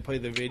effect when they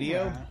played the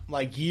video,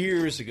 like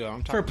years ago.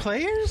 I'm talking For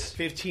players?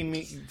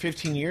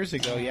 15 years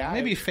ago, yeah.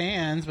 Maybe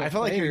fans, but I feel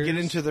like you players. get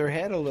into their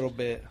head a little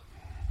bit.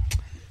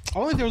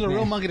 Only if there was a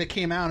real monkey that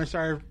came out and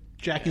started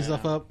jacking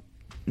stuff up.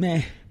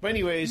 Meh. But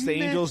anyways, the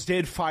Angels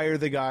did fire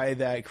the guy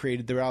that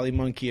created the rally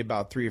monkey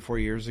about 3 or 4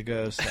 years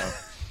ago. So,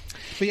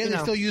 But yeah, they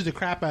still use the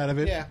crap out of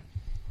it. yeah,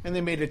 and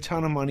they made a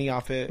ton of money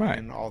off it Right.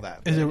 and all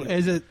that.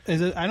 Is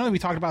it? I know we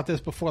talked about this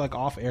before, like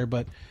off air,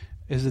 but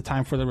is it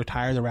time for the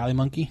retire the rally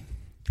monkey?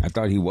 I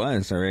thought he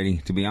was already,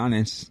 to be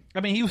honest.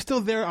 I mean, he was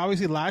still there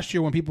obviously last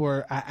year when people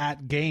were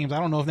at games. I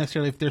don't know if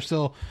necessarily if they're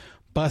still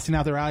busting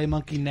out the rally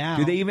monkey now.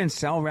 Do they even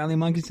sell rally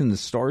monkeys in the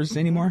stores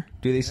anymore?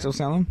 Do they still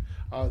sell them?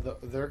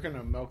 They're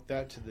gonna milk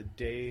that to the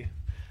day.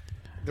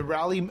 The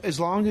rally, as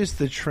long as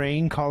the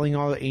train calling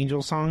all the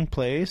Angel song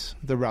plays,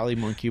 the rally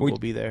monkey will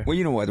be there. Well,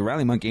 you know what? The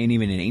rally monkey ain't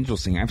even an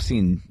Angels thing. I've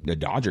seen the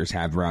Dodgers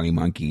have rally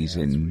monkeys,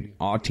 and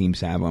all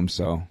teams have them.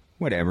 So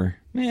whatever.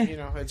 You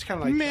know, it's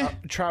kind of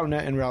like Trout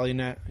Net and Rally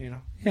Net, you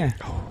know. Yeah.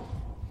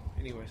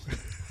 Anyways.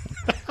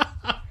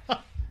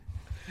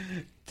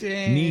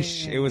 Dang.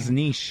 Niche. It was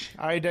niche.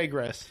 I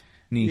digress.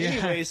 Niche.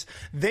 Anyways,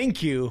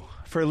 thank you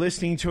for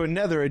listening to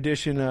another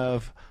edition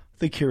of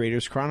The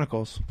Curator's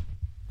Chronicles.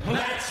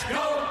 Let's go!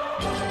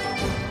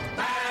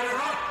 Batter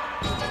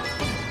up!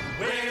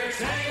 We're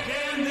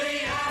taking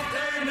the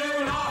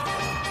afternoon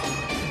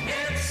off.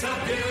 It's a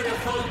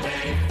beautiful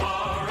day for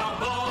a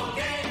ball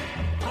game.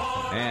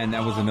 And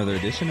that was another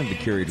edition of The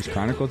Curator's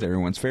Chronicles,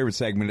 everyone's favorite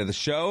segment of the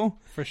show.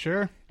 For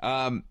sure.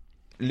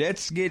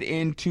 Let's get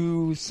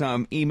into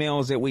some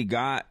emails that we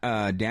got.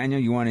 Daniel,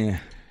 you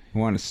want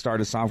to start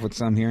us off with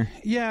some here?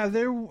 Yeah,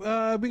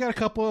 we got a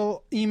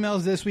couple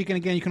emails this week. And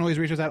again, you can always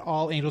reach us at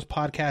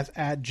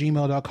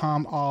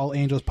allangelspodcast@gmail.com,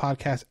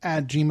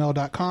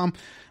 allangelspodcast@gmail.com.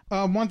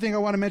 One thing I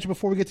want to mention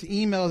before we get to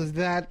emails is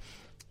that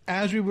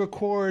as we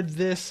record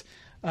this,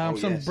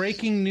 some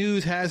breaking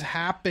news has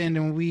happened,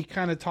 and we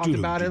kind of talked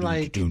about it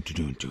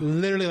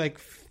literally like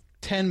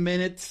 10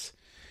 minutes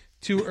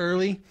too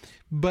early.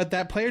 But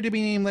that player to be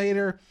named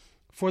later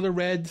for the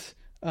Reds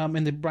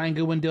and the Brian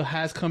Goodwin deal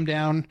has come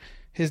down.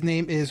 His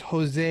name is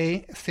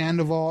Jose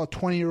Sandoval, a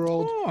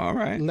 20-year-old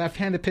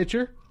left-handed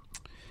pitcher.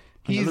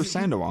 Another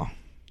Sandoval.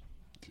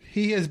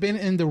 He has been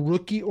in the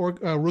rookie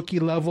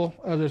level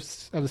of the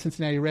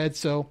Cincinnati Reds,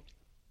 so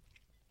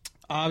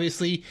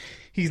obviously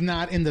he's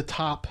not in the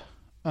top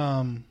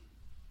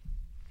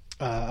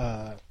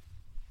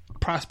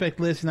prospect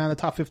list, not in the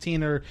top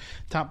 15 or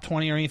top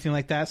 20 or anything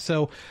like that.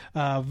 So,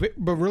 but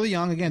really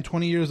young, again,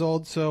 20 years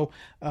old. So,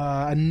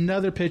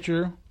 another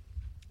pitcher,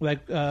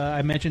 like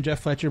I mentioned, Jeff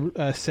Fletcher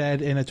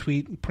said in a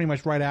tweet pretty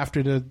much right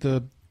after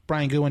the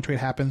Brian Goodwin trade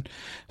happened.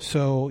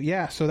 So,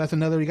 yeah, so that's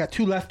another. We got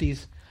two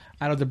lefties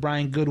out of the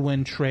Brian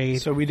Goodwin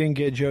trade. So we didn't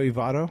get Joey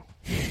Votto?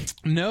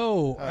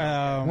 No.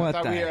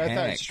 What the heck? I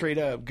thought straight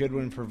up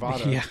Goodwin for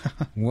Votto. Yeah.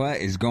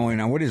 What is going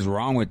on? What is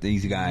wrong with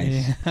these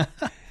guys? Yeah.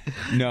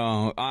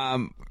 No.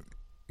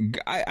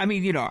 I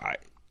mean, you know,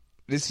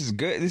 this is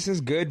good. This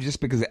is good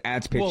just because it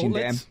adds pitching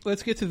depth.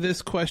 Let's get to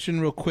this question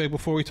real quick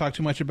before we talk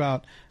too much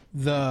about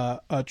the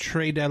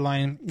trade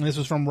deadline. And this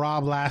was from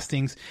Rob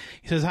Lastings.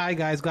 He says, "Hi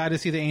guys, glad to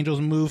see the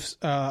Angels move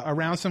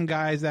around some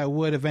guys that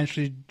would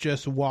eventually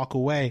just walk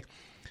away.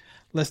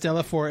 La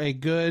Stella for a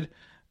good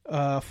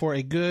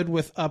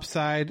with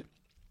upside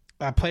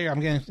player. I'm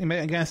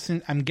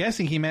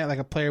guessing he meant like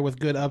a player with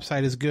good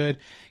upside is good.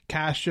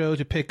 Castro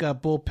to pick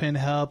up bullpen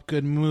help,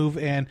 good move,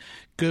 and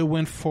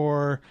Goodwin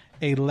for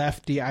a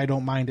lefty. I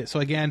don't mind it." So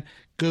again,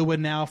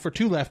 Goodwin now for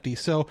two lefties.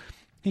 So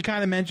he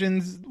kind of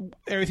mentions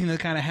everything that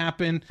kind of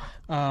happened.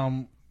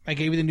 I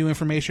gave you the new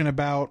information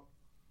about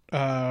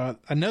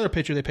another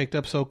pitcher they picked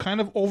up. So kind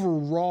of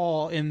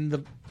overall in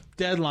the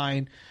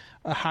deadline,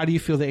 how do you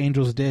feel the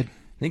Angels did?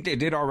 I think they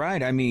did all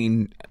right. I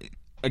mean,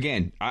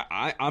 again,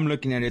 I'm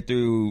looking at it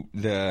through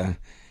the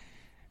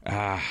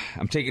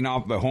I'm taking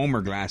off the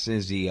Homer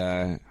glasses,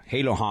 the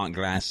Halo Haunt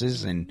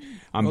glasses, and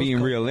I'm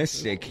being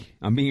realistic.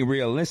 I'm being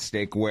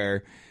realistic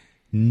where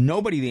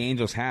nobody the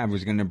Angels have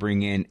is going to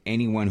bring in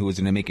anyone who is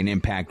going to make an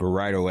impact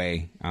right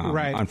away.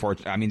 Right.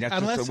 Unfortunately, I mean, that's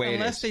just the way it is.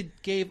 Unless they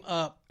gave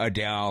up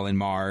Adele and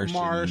Marsh,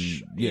 and,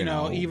 you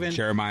know, even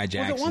Jeremiah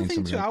Jackson. Well, the one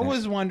thing too, I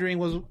was wondering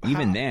was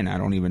even then, I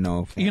don't even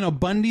know if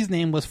Bundy's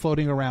name was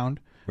floating around,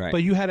 right?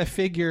 But you had to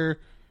figure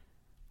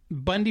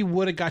Bundy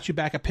would have got you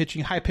back a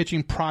high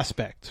pitching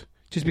prospect,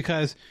 just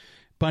because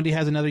Bundy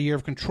has another year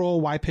of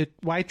control. Why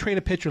trade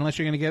a pitcher unless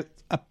you're going to get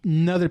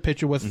another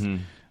pitcher with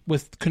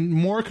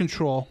more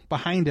control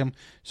behind him?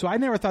 So I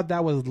never thought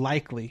that was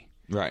likely.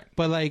 Right.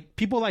 But like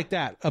people like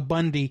that, a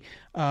Bundy,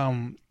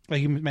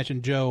 like you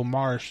mentioned, Joe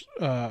Marsh,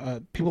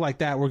 people like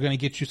that were going to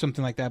get you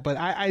something like that. But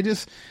I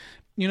just,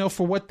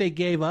 for what they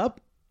gave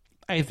up,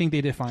 I think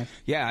they did fine.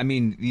 Yeah, I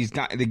mean, these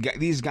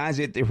guys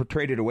that they were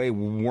traded away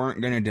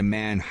weren't going to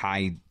demand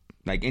high,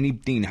 like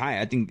anything high.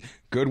 I think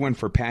Goodwin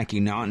for Packy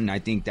Naughton, I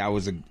think that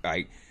was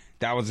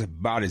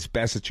about as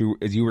best as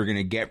you were going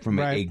to get from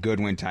a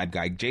Goodwin type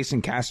guy.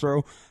 Jason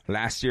Castro,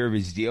 last year of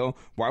his deal,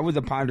 why would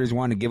the Padres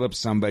want to give up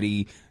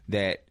somebody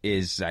that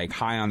is like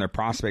high on their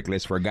prospect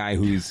list for a guy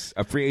who's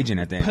a free agent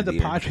at the end of the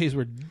year? But the Padres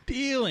were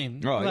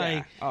dealing. Oh,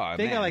 like, yeah.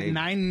 They got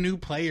 9 new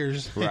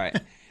players. Right.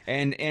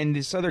 And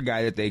this other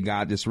guy that they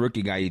got, this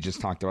rookie guy you just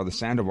talked about, the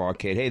Sandoval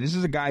kid, hey, this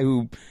is a guy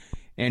who,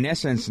 in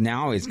essence,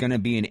 now is going to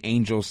be an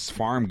Angels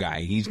farm guy.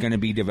 He's going to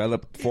be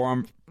developed for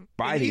him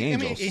by the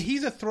Angels. I mean,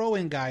 he's a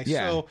throw-in guy.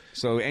 Yeah.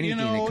 So anything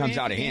that comes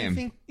out of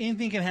him.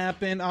 Anything can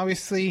happen.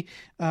 Obviously,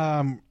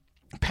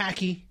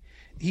 Packy,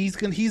 he's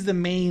the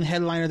main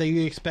headliner that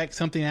you expect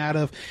something out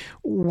of.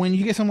 When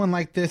you get someone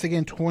like this,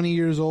 again, 20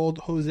 years old,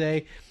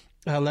 Jose,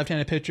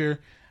 left-handed pitcher,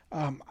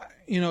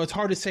 it's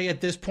hard to say at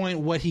this point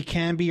what he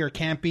can be or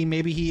can't be.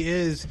 Maybe he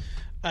is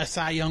a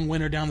Cy Young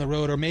winner down the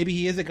road, or maybe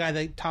he is a guy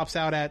that tops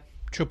out at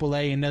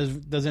AAA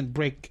and doesn't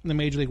break the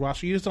Major League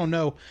roster. You just don't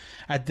know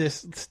at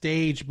this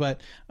stage,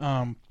 but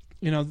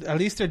at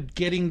least they're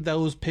getting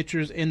those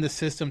pitchers in the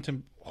system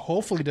to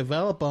hopefully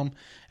develop them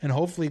and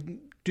hopefully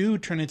do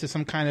turn into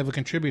some kind of a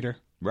contributor.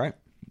 Right.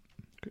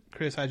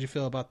 Chris, how'd you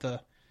feel about did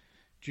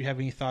you have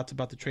any thoughts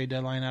about the trade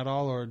deadline at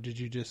all, or did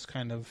you just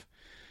did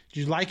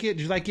you like it?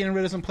 Did you like getting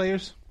rid of some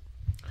players?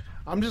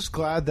 I'm just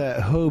glad that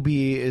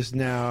Hobie is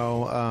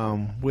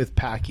now with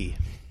Packy.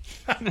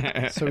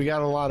 So we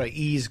got a lot of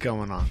ease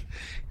going on.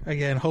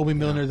 Again, Hobie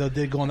Milner, though,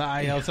 did go on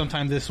the IL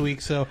sometime this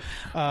week, so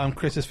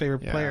Chris's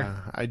favorite player.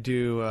 I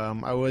do.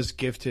 I was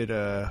gifted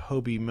a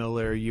Hobie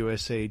Miller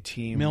USA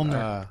team.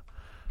 Milner.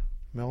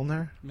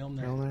 Milner?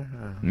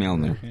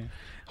 Milner. Okay.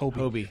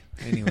 Hobie.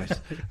 Anyways,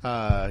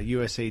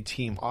 USA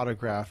team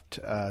autographed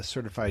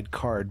certified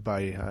card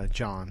by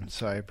John.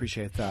 So I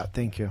appreciate that.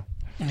 Thank you.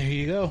 There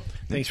you go.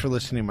 Thanks for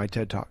listening to my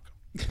TED Talk.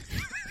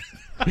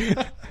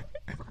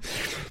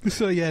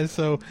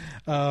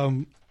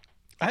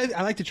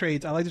 I like the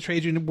trades. I like the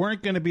trades. You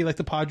weren't going to be like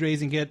the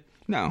Padres and get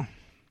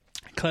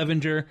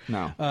Clevenger.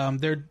 No.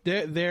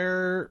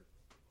 Their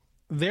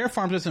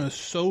farm system is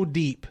so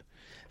deep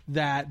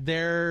that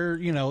their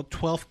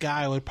 12th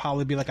guy would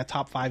probably be like a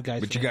top 5 guy.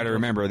 But you got to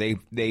remember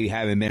they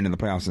haven't been in the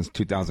playoffs since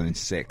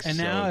 2006, and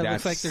now it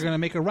looks like they're going to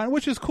make a run,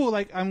 which is cool.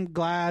 Like, I'm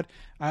glad.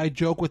 I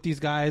joke with these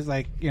guys,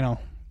 like,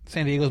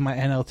 San Diego's my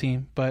NL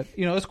team, but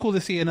it's cool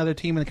to see another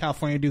team in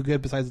California do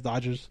good besides the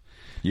Dodgers.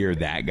 You're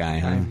that guy,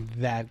 huh? I'm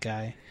that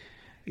guy.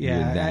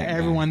 Yeah,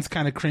 everyone's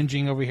kind of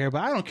cringing over here,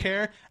 but I don't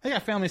care. I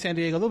got family in San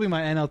Diego. They'll be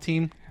my NL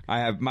team. I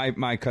have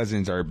my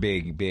cousins are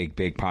big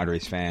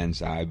Padres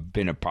fans. I've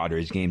been a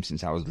Padres game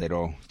since I was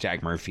little.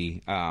 Jack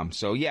Murphy.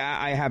 So yeah,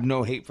 I have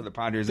no hate for the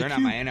Padres. They're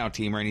not my NL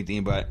team or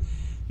anything, but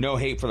no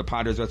hate for the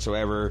Padres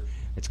whatsoever.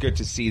 It's good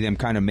to see them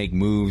kind of make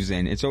moves,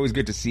 and it's always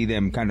good to see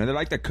them kind of. They're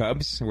like the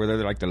Cubs, where they're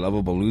like the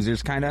lovable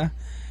losers, kind of.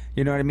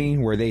 You know what I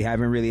mean? Where they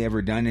haven't really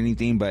ever done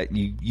anything, but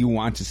you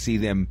want to see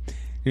them,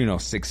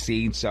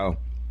 succeed. So.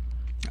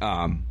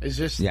 Is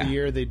this the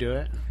year they do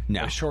it?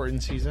 No. A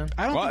shortened season?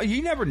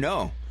 You never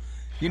know.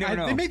 You never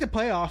know. They make the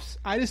playoffs.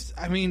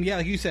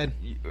 Like you said.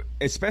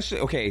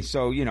 Especially, okay,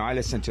 so, I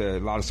listen to a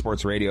lot of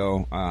sports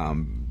radio,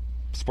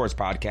 sports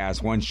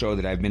podcasts. One show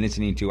that I've been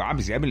listening to,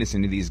 obviously, I've been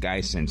listening to these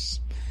guys since,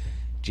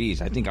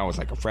 I think I was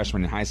like a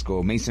freshman in high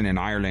school, Mason and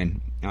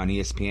Ireland on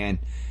ESPN.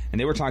 And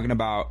they were talking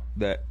about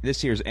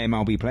this year's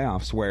MLB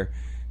playoffs where,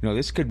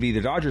 this could be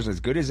the Dodgers as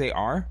good as they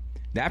are.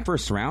 That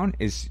first round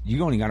is,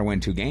 you only got to win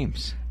 2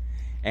 games.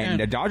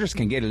 And the Dodgers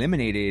can get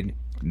eliminated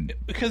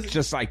because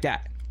just like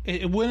that.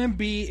 It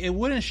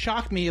wouldn't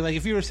shock me like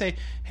if you were to say,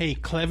 hey,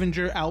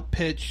 Clevenger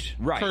outpitched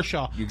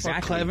Kershaw, exactly.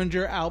 Or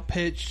Clevenger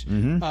outpitched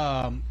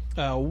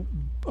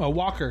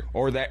Walker,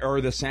 or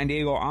the San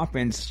Diego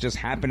offense just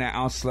happened to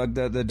outslug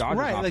the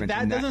Dodgers offense. Like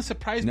that doesn't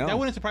surprise me. That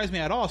wouldn't surprise me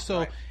at all.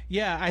 So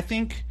yeah, I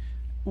think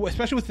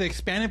especially with the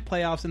expanded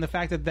playoffs and the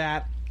fact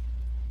that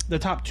the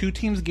top 2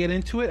 teams get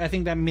into it, I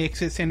think that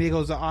makes it San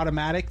Diego's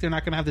automatic. They're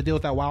not going to have to deal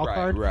with that wild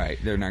card. Right.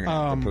 They're not going to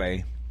have to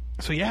play.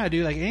 So yeah,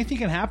 dude, like anything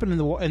can happen in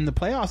the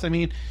playoffs. I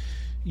mean,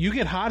 you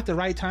get hot at the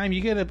right time.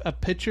 You get a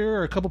pitcher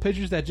or a couple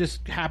pitchers that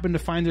just happen to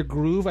find their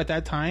groove at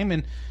that time.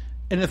 And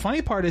the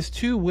funny part is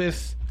too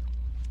with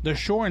the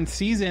shortened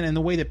season and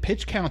the way the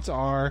pitch counts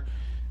are,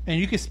 and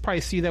you can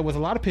probably see that with a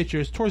lot of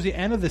pitchers towards the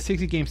end of the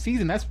 60-game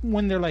season. That's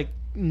when they're like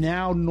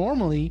now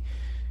normally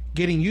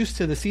getting used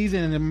to the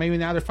season, and then maybe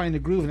now they're finding the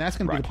groove, and that's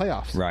going to be the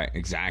playoffs. Right,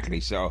 exactly.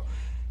 So,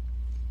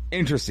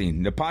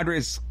 interesting. The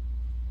Padres,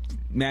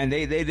 man,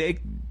 they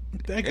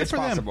it's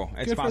possible.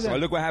 It's possible.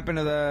 Look what happened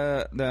to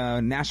the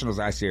Nationals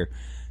last year.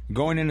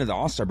 Going into the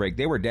All-Star break,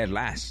 they were dead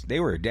last. They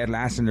were dead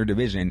last in their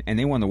division, and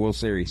they won the World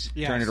Series.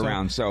 Yeah, turn it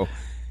around. So,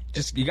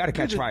 just you got to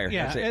catch fire.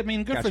 Yeah, That's it. I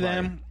mean, good catch for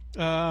fire.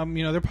 them.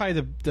 They're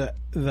probably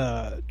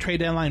the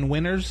trade deadline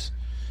winners.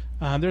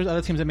 There's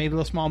other teams that made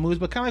little small moves,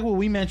 but kind of like what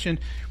we mentioned,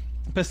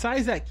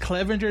 besides that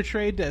Clevenger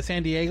trade to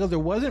San Diego, there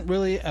wasn't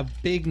really a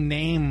big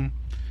name,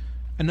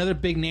 another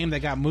big name that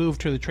got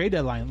moved to the trade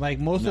deadline. Like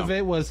most of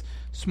it was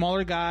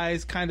smaller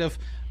guys, kind of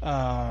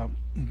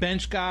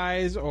bench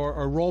guys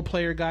or role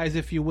player guys,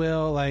 if you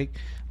will. Like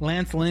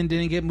Lance Lynn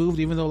didn't get moved,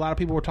 even though a lot of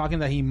people were talking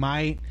that he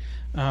might.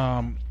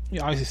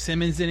 Obviously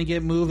Simmons didn't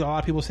get moved. A lot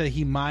of people said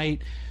he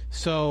might.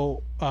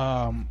 So,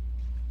 it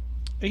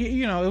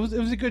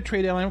was a good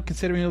trade deadline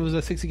considering it was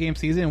a 60-game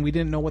season and we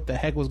didn't know what the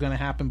heck was going to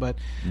happen. But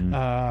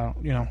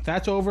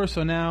that's over.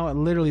 So now,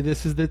 literally,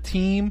 this is the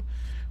team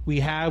we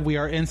have. We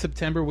are in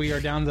September. We are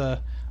down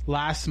the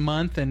last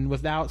month, and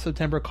without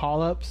September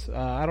call-ups,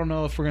 I don't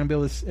know if we're going to be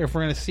able to, if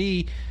we're going to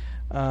see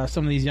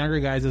some of these younger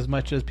guys as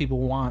much as people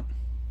want.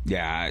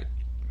 Yeah.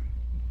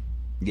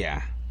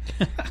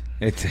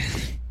 It's.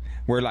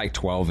 We're like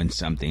 12 and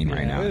something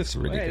right now. It's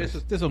ridiculous.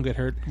 This don't get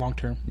hurt long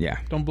term. Yeah.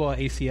 Don't blow an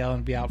ACL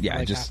and be out.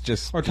 Yeah,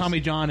 or Tommy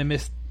John and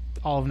miss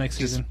all of next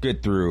season. Just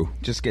get through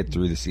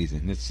the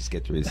season. Let's just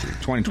get through the season.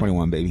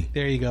 2021, baby.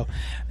 There you go.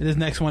 This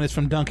next one is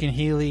from Duncan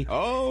Healy.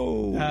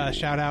 Oh.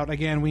 Shout out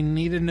again. We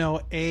need to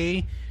know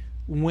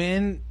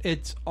when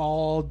it's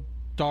all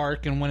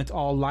dark and when it's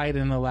all light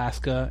in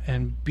Alaska,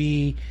 and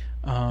B,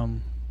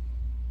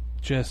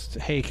 just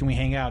hey, can we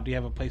hang out? Do you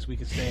have a place we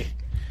can stay?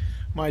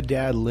 My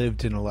dad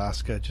lived in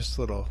Alaska. Just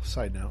a little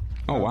side note.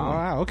 Oh,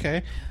 wow.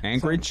 Okay.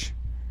 Anchorage?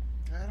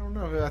 I don't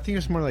know. I think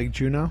it's more like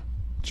Juneau.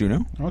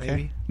 Juno? Okay.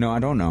 Maybe. No, I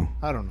don't know.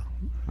 I don't know.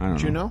 I don't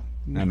Juno?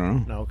 know. I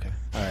don't know. No, okay.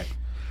 All right.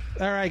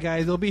 All right,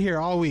 guys. They'll be here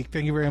all week.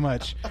 Thank you very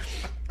much.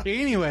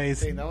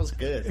 Anyways, Dang, that was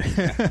good.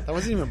 That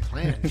wasn't even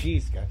planned.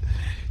 Jeez, guys.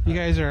 you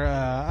guys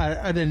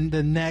are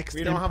the next.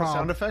 We don't have a improv.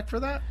 sound effect for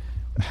that?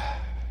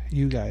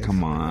 You guys.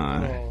 Come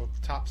on. Little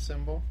top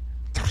symbol.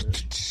 All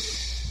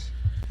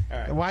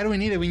right. Why do we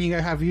need it when you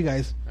guys have you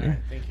guys? All right.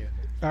 Thank you.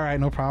 All right,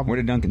 no problem. What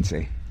did Duncan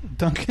say?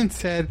 Duncan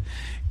said,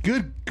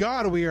 "Good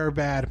God, we are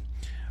bad,"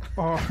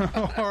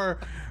 or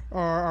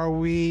are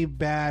we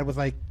bad with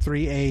like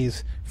 3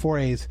 A's, 4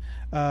 A's?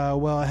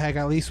 Well, heck,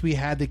 at least we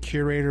had the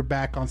curator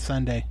back on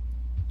Sunday.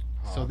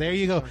 So there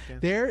you go. Okay.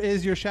 There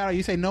is your shout out.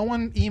 You say no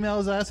one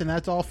emails us and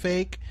that's all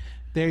fake.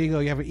 There you go.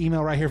 You have an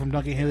email right here from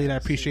Duncan Haley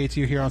that appreciates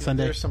you here on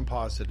Sunday. There's some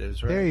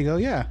positives, right? There you go.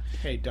 Yeah.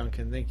 Hey,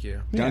 Duncan, thank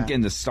you.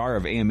 Duncan, the star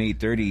of AM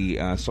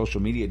 830 social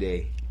media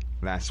day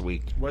last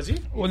week. Was he?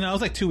 Well, no, it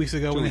was like 2 weeks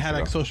ago when they weeks had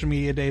like ago. social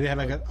media day. They had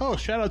like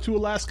shout out to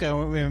Alaska,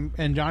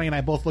 and Johnny and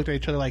I both looked at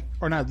each other like,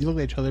 or not, you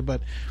looked at each other,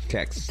 but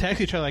Text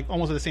each other like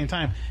almost at the same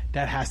time.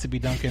 That has to be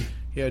Duncan.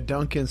 Yeah,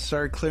 Duncan,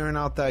 start clearing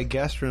out that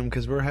guest room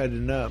because we're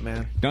heading up,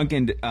 man.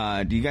 Duncan,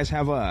 do you guys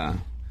have what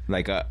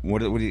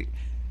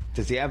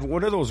does he have?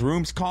 What are those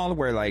rooms called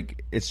where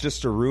like it's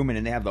just a room and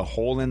then they have the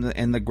hole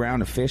in the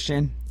ground to fish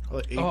in?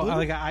 Oh,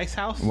 like an ice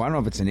house? Well, I don't know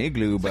if it's an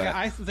igloo, It's but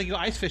like they go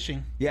ice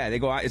fishing. yeah, they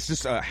go out. It's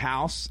just a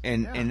house,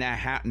 and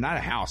that not a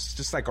house. It's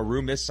just like a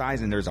room this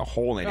size, and there's a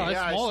hole in No, it.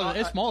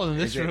 it's smaller than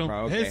this Is it? room.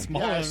 Oh, okay. It's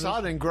smaller. Yeah, I than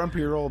saw this. it in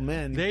Grumpy Old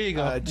Men. There you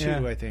go. Two,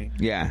 Yeah. I think.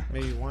 Yeah,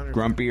 Maybe one or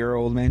grumpier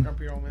old man.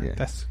 Grumpy Old Man. Yeah.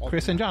 That's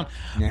Chris and John.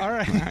 Yeah. All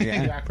right.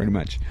 yeah, pretty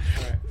much.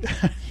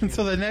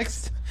 So the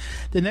next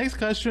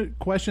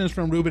question is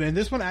from Ruben, and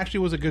this one actually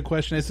was a good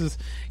question. This is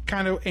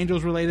kind of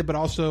Angels related, but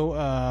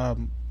also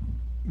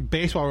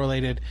baseball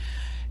related.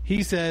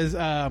 He says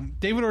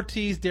David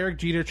Ortiz, Derek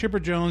Jeter, Chipper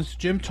Jones,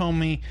 Jim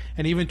Thome,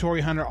 and even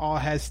Torrey Hunter all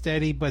had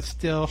steady but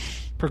still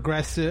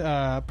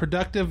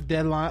productive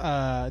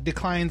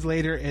declines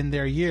later in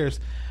their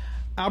years.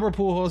 Albert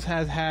Pujols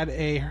has had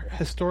a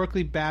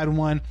historically bad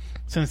one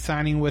since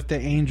signing with the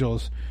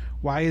Angels.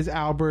 Why is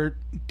Albert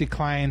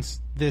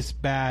declines this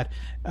bad?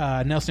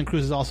 Nelson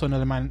Cruz is also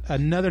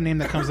another name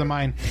that comes to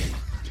mind.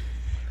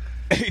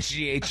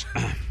 HGH.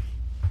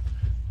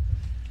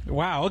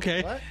 Wow.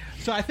 Okay. What?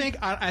 So I think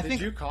Did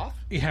you cough?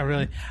 Yeah,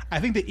 really. I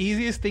think the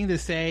easiest thing to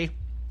say,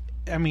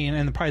 I mean,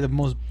 and probably the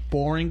most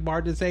boring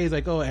part to say is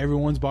like, oh,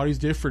 everyone's body's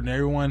different,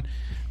 everyone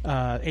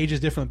age is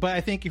different. But I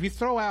think if you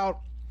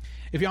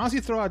honestly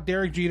throw out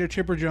Derek Jeter,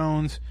 Chipper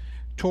Jones,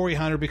 Torrey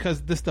Hunter,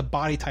 because this is the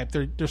body type,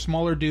 they're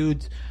smaller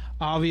dudes.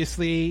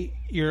 Obviously,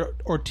 your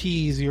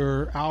Ortiz,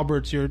 your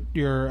Alberts, your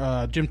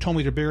Jim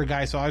Thome are bigger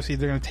guys, so obviously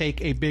they're going to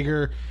take a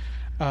bigger.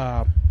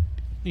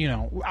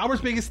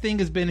 Albert's biggest thing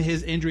has been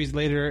his injuries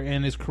later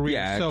in his career.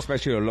 Yeah, so,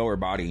 especially a lower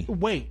body.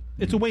 weight.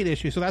 It's a weight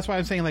issue. So that's why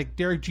I'm saying like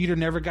Derek Jeter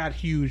never got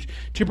huge.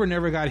 Chipper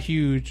never got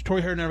huge.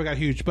 Torrey Hunter never got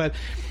huge. But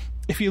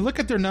if you look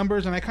at their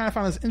numbers, and I kind of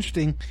found this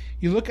interesting,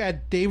 you look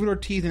at David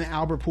Ortiz and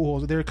Albert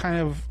Pujols. They're kind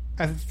of,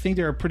 I think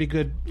they're a pretty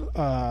good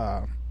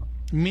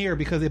mirror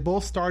because they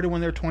both started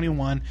when they're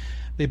 21.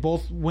 They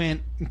both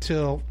went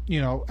until,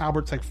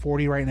 Albert's like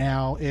 40 right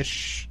now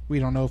ish. We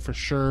don't know for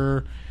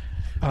sure.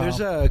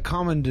 There's a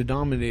common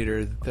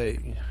denominator that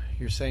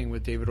you're saying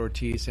with David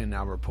Ortiz and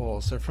Albert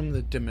Pujols. They're from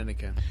the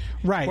Dominican.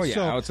 Right. Well,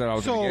 yeah, that's what I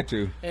was going to get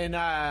to. And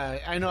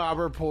I know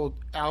Albert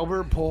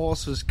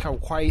Pujols was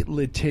quite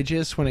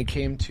litigious when it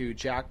came to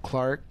Jack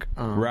Clark.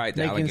 Right,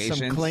 the making some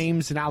allegations.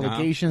 claims and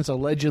allegations,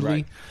 allegedly.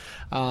 Right.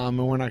 And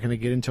we're not going to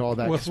get into all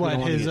that With because we don't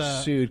what, want to his,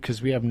 get sued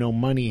because we have no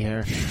money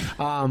here.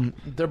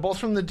 They're both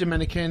from the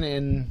Dominican,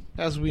 and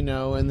as we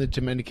know, in the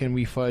Dominican,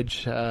 we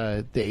fudge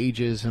the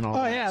ages and all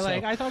that. Oh, yeah,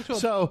 like, I talked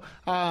to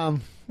I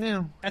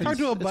talked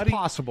to a buddy. It's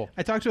possible.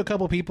 I talked to a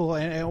couple people,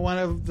 and one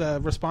of the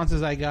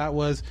responses I got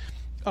was,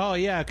 "Oh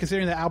yeah,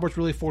 considering that Albert's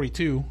really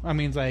 42, I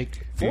mean, it's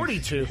like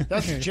 42.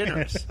 That's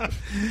generous.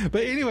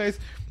 But anyways,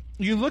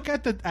 you look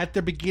at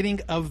the beginning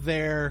of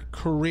their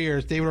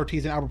careers, David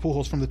Ortiz and Albert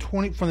Pujols, from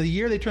the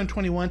year they turned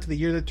 21 to the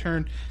year they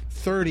turned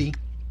 30.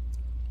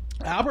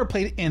 Albert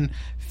played in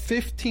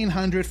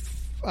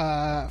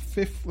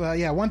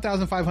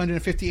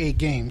 1,558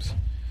 games.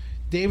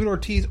 David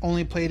Ortiz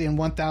only played in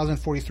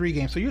 1,043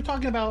 games. So you're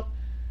talking about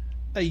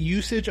a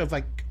usage of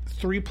like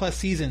 3+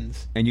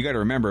 seasons. And you got to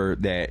remember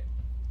that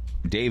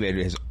David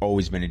has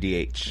always been a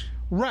DH.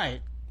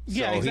 Right.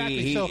 Yeah, so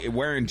exactly. He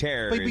wear and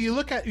tear. But you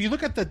look at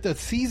the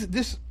season.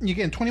 This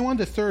again, 21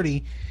 to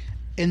 30,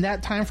 in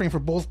that time frame for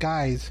both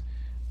guys.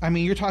 I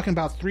mean, you're talking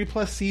about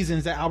 3+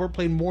 seasons that Albert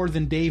played more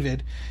than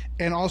David,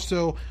 and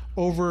also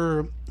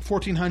over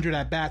 1,400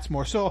 at bats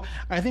more. So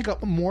I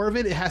think more of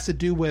it has to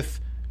do with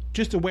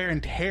just the wear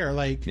and tear.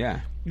 Like, yeah.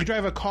 You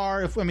drive a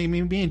car. Me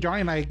and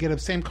Johnny and I get the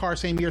same car,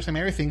 same year, same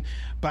everything,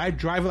 but I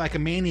drive it like a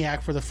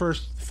maniac for the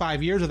first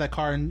 5 years of that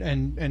car,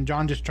 and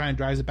John just trying to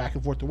drives it back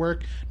and forth to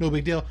work. No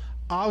big deal.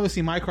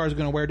 Obviously, my car is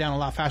going to wear down a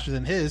lot faster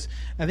than his.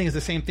 I think it's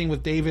the same thing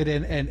with David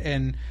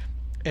and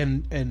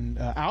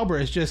Albert.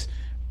 It's just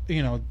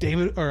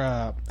David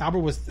or Albert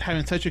was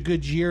having such a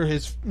good year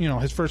his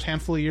first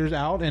handful of years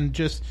out, and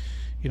just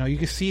you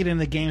can see it in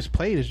the games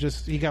played. It's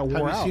just he got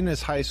wore out. Have you seen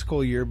his high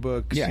school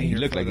yearbook? Yeah, he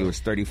looked like he was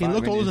 35. He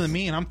looked older than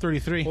me, and I'm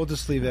 33. We'll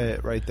just leave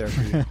it right there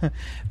for you.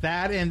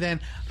 That, and then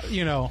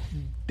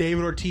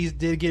David Ortiz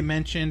did get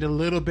mentioned a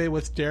little bit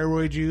with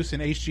steroid juice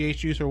and HGH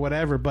juice or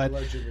whatever, but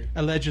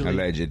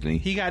allegedly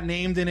he got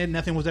named in it.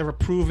 Nothing was ever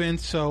proven,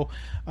 so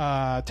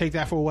take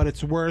that for what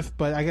it's worth.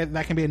 But I guess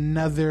that can be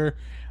another.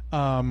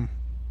 I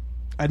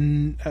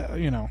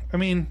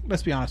mean,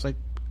 let's be honest. Like,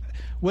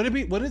 would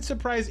it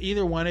surprise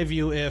either one of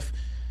you if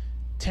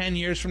 10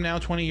 years from now,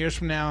 20 years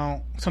from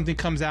now, something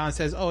comes out and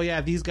says, "Oh yeah,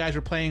 these guys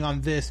were playing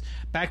on this"?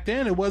 Back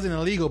then, it wasn't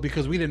illegal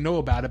because we didn't know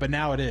about it, but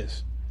now it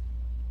is.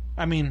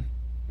 I mean,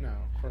 no,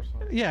 of course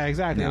not. Yeah,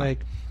 exactly.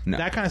 No.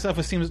 That kind of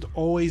stuff seems to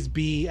always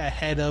be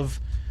ahead of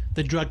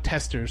the drug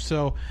testers.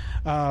 So,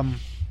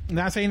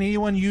 not saying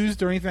anyone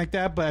used or anything like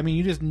that, but I mean,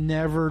 you just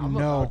never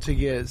know. To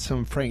get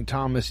some Frank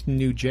Thomas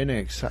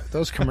Nugenics,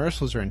 those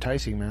commercials are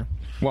enticing, man.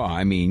 Well,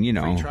 I mean,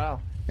 Free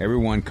trial.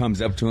 Everyone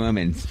comes up to him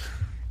and,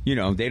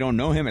 they don't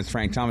know him as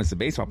Frank Thomas, the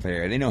baseball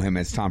player. They know him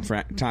as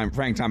Frank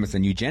Thomas, the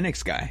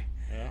eugenics guy.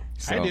 Yeah.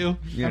 So, I do.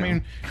 I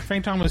mean,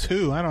 Frank Thomas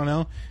who? I don't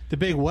know. The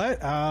big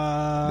what?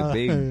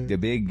 The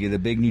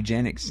big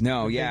eugenics.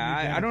 No,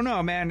 I don't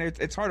know, man.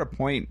 It's hard to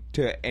point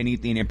to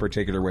anything in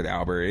particular with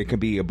Albert. It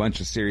could be a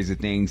bunch of series of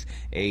things,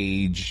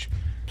 age.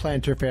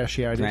 Plantar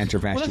fasciitis. Well,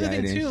 that's the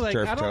thing, too. Like,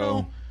 I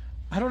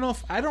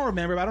don't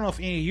remember, but I don't know if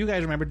any of you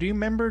guys remember. Do you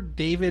remember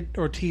David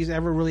Ortiz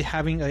ever really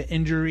having an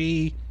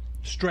injury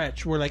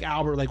stretch where, like,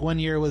 Albert, like, one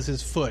year was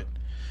his foot,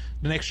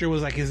 the next year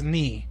was, like, his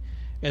knee,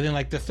 and then,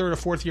 like, the third or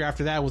fourth year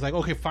after that was, like,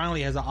 okay,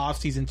 finally he has an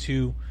off-season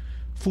to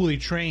fully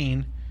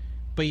train,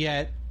 but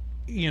yet,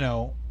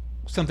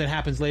 something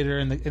happens later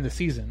in the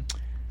season.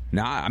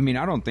 No, I mean,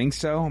 I don't think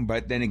so.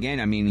 But then again,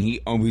 I mean, he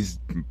was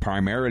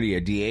primarily a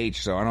DH,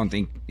 so I don't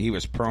think he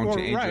was prone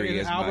to injury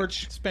as Albert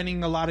much. Spending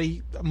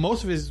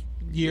most of his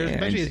years,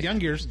 especially his young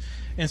years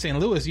in St.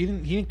 Louis,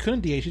 he couldn't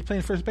DH. He's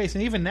playing first base,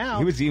 and even now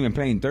he was even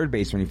playing third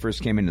base when he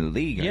first came into the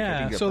league. Yeah,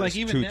 I think so the like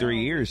first even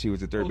 2-3 years he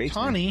was a third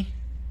baseman. Ohtani,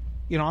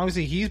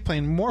 obviously he's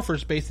playing more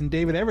first base than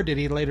David ever did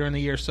later in the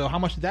year. So how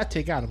much did that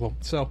take out of him?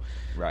 So,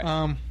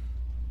 right.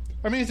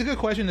 I mean, it's a good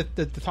question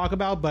to talk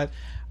about, but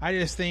I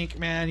just think,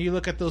 man, you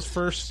look at those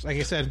first, like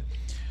I said,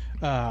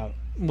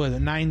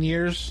 9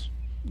 years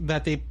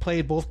that they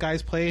played, both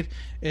guys played,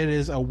 it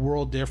is a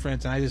world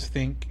difference. And I just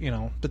think,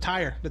 the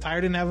tire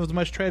didn't have as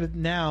much tread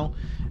now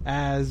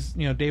as,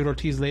 David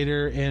Ortiz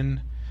later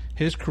in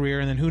his career.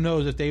 And then who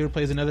knows if David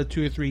plays another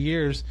 2 or 3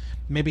 years,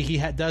 maybe he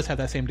does have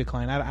that same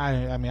decline.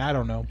 I mean, I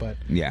don't know, but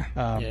yeah,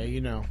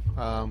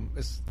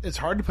 it's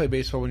hard to play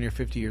baseball when you're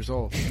 50 years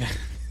old.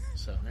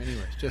 So,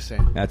 anyways, just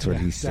saying. That's what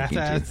he's sticking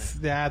to.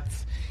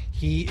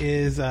 He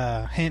is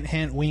hint,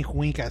 hint, wink,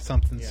 wink at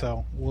something. Yeah.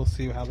 So we'll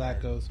see how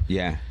that goes.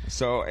 Yeah.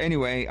 So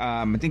anyway,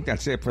 I think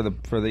that's it for the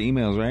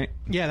emails, right?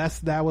 Yeah,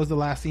 that was the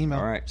last email.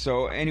 All right.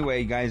 So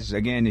anyway, guys,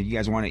 again, if you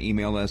guys want to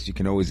email us, you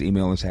can always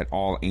email us at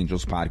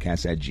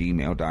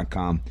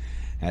allangelspodcast@gmail.com.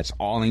 That's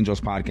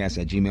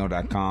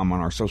allangelspodcast@gmail.com. On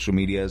our social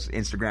medias,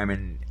 Instagram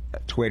and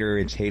Twitter,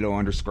 it's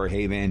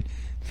Halo_Haven.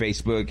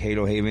 Facebook,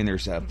 Halo Haven.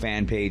 There's a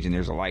fan page and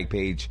there's a like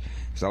page.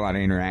 There's a lot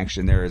of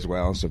interaction there as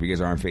well. So if you guys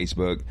are on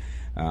Facebook,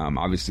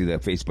 obviously the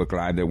Facebook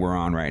Live that we're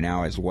on right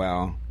now as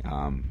well,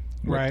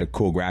 with the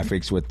cool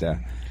graphics with the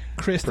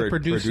Chris, the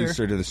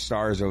producer to the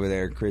stars over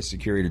there, Chris the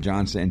Curator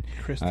Johnson,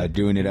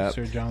 doing it up,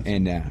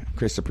 and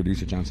Chris the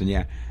Producer Johnson.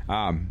 Yeah,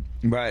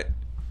 but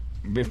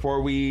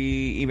before we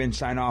even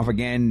sign off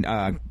again,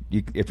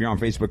 if you're on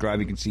Facebook Live,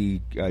 you can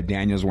see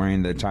Daniel's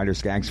wearing the Tyler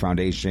Skaggs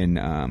Foundation.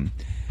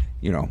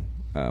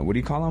 What do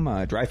you call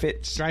them? Dry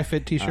Fit? Dry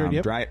Fit t-shirt,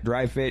 yep.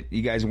 Dry Fit.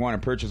 You guys want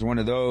to purchase one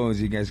of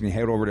those, you guys can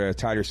head over to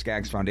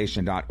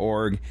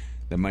TylerSkaggsFoundation.org.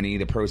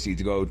 The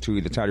proceeds go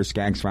to the Tyler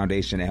Skaggs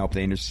Foundation to help the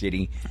inner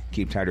city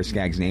keep Tyler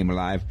Skaggs' name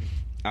alive.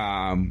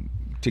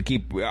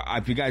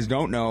 If you guys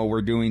don't know,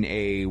 we're doing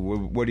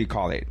what do you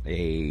call it?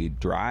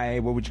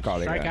 What would you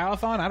call it?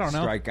 Strikeout-a-thon? I don't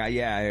know. Strikeout,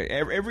 yeah.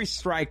 Every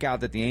strikeout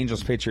that the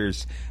Angels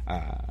pitchers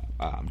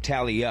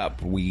tally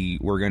up,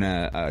 we're going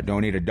to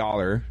donate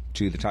 $1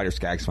 to the Tyler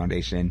Skaggs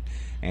Foundation.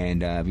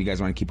 And if you guys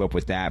want to keep up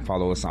with that,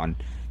 follow us on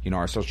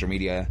our social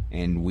media,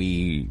 and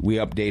we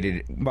update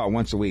it about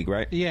once a week,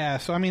 right? Yeah,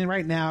 so I mean,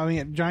 right now,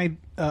 Johnny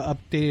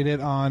updated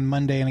it on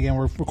Monday, and again,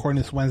 we're recording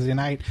this Wednesday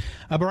night.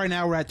 But right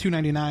now, we're at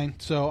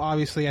 $2.99. So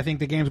obviously, I think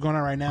the game's going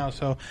on right now.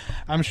 So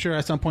I'm sure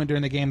at some point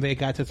during the game they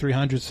got to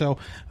 $300. So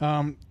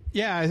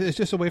yeah, it's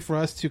just a way for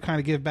us to kind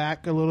of give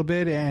back a little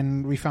bit,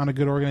 and we found a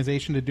good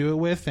organization to do it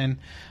with, and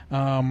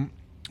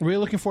really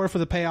looking forward for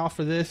the payoff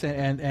for this,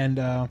 and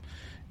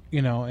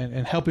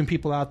helping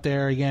people out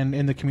there again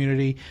in the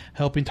community,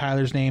 helping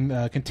Tyler's name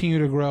continue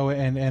to grow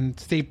and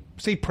stay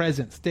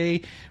present,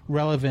 stay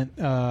relevant,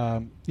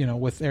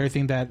 with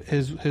everything that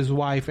his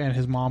wife and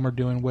his mom are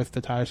doing with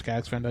the Tyler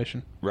Skaggs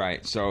Foundation.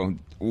 Right. So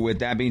with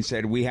that being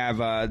said, we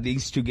have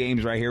these two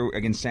games right here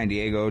against San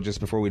Diego. Just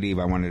before we leave,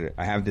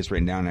 I have this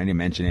written down. I didn't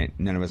mention it.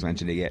 None of us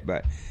mentioned it yet,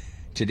 but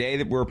today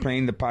that we're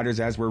playing the Padres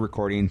as we're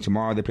recording.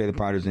 Tomorrow they play the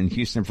Padres in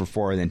Houston for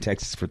 4, then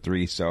Texas for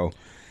 3. So,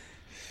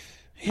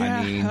 yeah,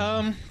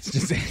 I mean, it's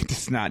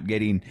just not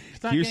getting.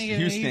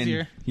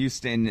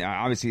 Houston.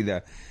 Obviously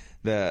the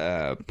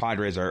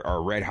Padres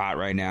are red hot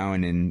right now,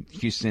 and then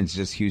Houston's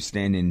just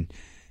Houston, and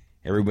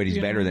everybody's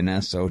better than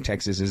us. So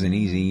Texas isn't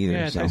easy either.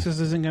 Yeah, Texas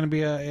isn't going to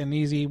be an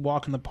easy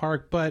walk in the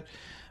park. But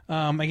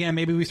again,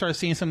 maybe we start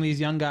seeing some of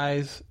these young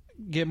guys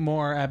get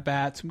more at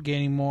bats,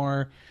 gaining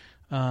more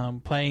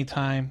playing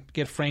time.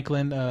 Get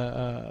Franklin.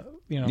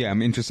 Yeah,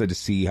 I'm interested to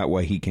see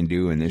what he can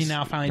do in this. He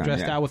now finally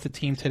dressed out with the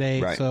team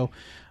today. Right. So,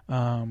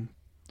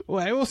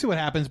 we'll see what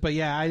happens. But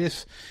yeah, I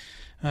just,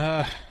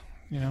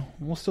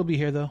 we'll still be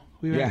here though.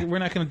 We're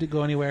not going to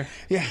go anywhere.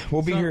 Yeah,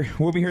 we'll be here.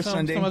 We'll be here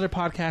Sunday. Some other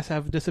podcasts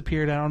have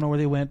disappeared. I don't know where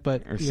they went,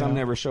 but some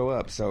never show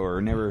up,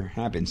 or never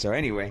happen. So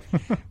anyway,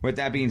 with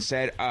that being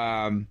said,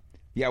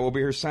 we'll be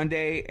here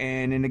Sunday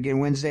and then again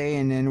Wednesday,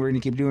 and then we're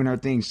going to keep doing our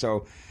thing.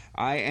 So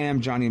I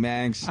am Johnny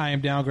Maggs. I am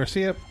Daniel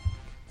Garcia.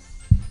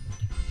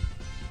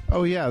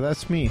 Oh yeah,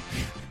 that's me.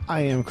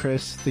 I am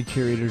Chris, the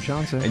Curator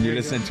Johnson. And you're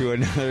listening to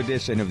another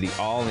edition of the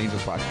All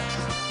Angels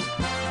Podcast.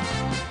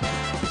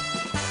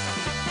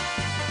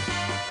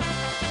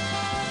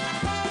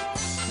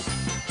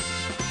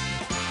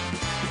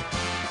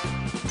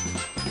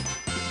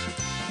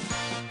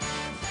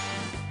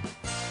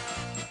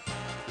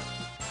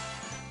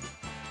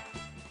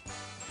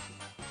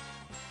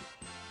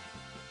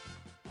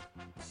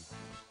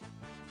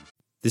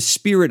 The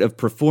spirit of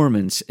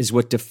performance is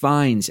what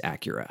defines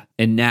Acura,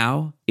 and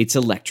now it's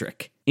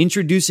electric.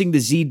 Introducing the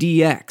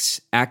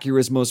ZDX,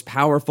 Acura's most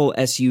powerful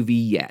SUV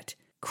yet.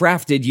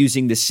 Crafted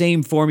using the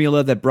same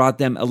formula that brought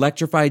them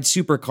electrified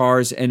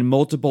supercars and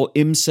multiple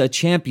IMSA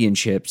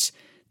championships,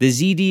 the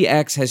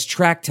ZDX has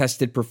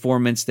track-tested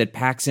performance that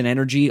packs an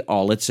energy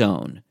all its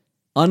own.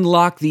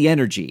 Unlock the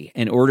energy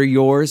and order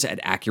yours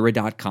at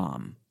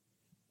Acura.com.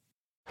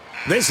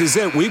 This is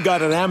it. We've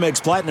got an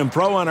Amex Platinum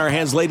Pro on our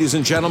hands, ladies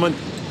and gentlemen.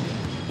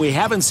 We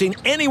haven't seen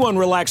anyone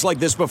relax like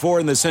this before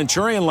in the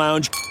Centurion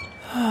Lounge.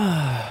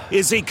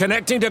 Is he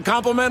connecting to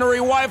complimentary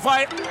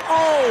Wi-Fi?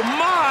 Oh,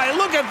 my!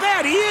 Look at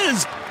that! He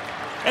is!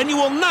 And you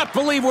will not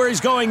believe where he's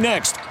going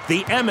next.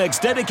 The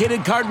Amex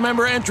dedicated card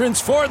member entrance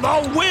for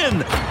the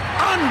win!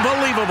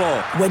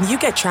 Unbelievable! When you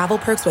get travel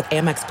perks with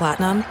Amex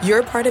Platinum,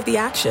 you're part of the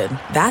action.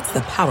 That's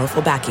the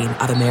powerful backing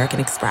of American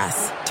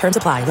Express. Terms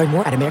apply. Learn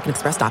more at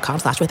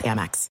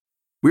americanexpress.com/withAmex.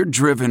 We're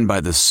driven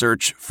by the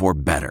search for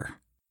better.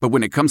 But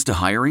when it comes to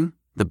hiring,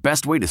 the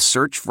best way to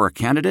search for a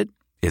candidate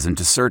isn't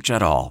to search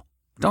at all.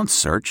 Don't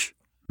search.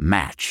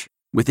 Match.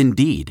 With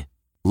Indeed.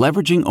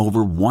 Leveraging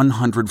over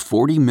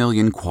 140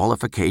 million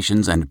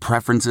qualifications and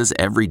preferences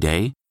every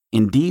day,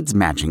 Indeed's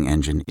matching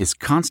engine is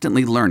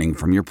constantly learning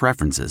from your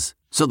preferences.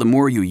 So the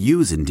more you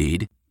use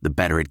Indeed, the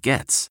better it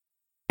gets.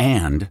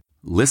 And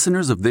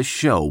listeners of this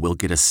show will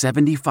get a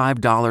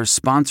 $75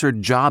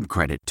 sponsored job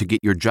credit to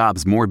get your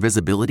jobs more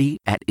visibility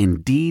at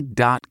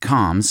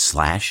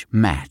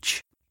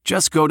Indeed.com/match.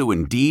 Just go to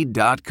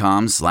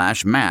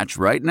Indeed.com/match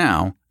right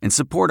now and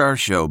support our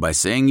show by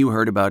saying you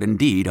heard about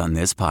Indeed on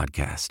this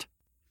podcast.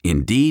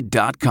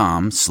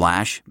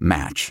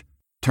 Indeed.com/match.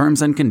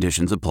 Terms and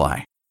conditions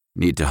apply.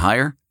 Need to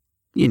hire?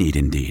 You need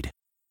Indeed.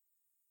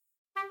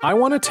 I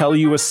want to tell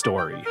you a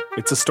story.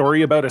 It's a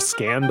story about a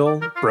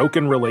scandal,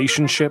 broken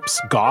relationships,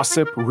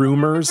 gossip,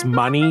 rumors,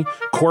 money,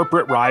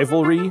 corporate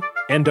rivalry,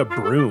 and a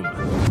broom.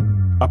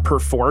 A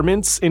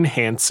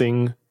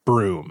performance-enhancing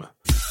broom.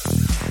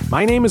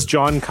 My name is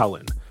John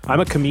Cullen. I'm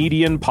a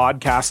comedian,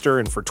 podcaster,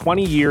 and for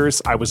 20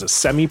 years, I was a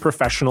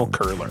semi-professional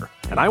curler.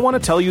 And I want to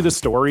tell you the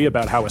story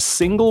about how a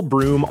single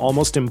broom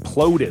almost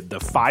imploded the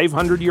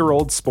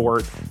 500-year-old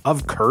sport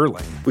of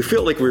curling. We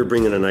feel like we were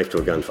bringing a knife to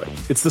a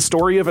gunfight. It's the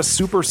story of a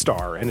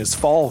superstar and his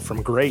fall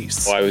from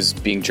grace. Well, I was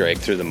being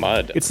dragged through the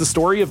mud. It's the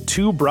story of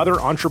two brother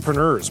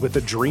entrepreneurs with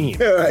a dream.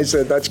 Yeah, I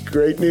said, that's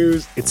great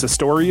news. It's a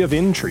story of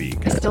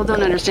intrigue. I still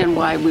don't understand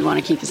why we want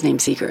to keep his name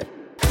secret.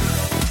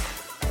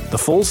 The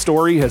full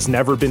story has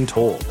never been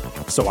told,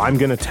 so I'm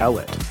going to tell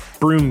it.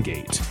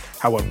 Broomgate,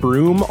 how a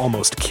broom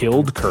almost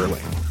killed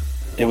curling.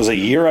 It was a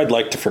year I'd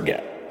like to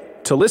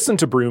forget. To listen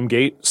to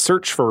Broomgate,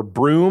 search for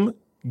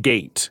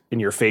Broomgate in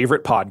your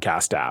favorite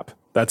podcast app.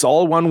 That's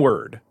all one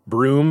word,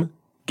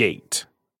 Broomgate.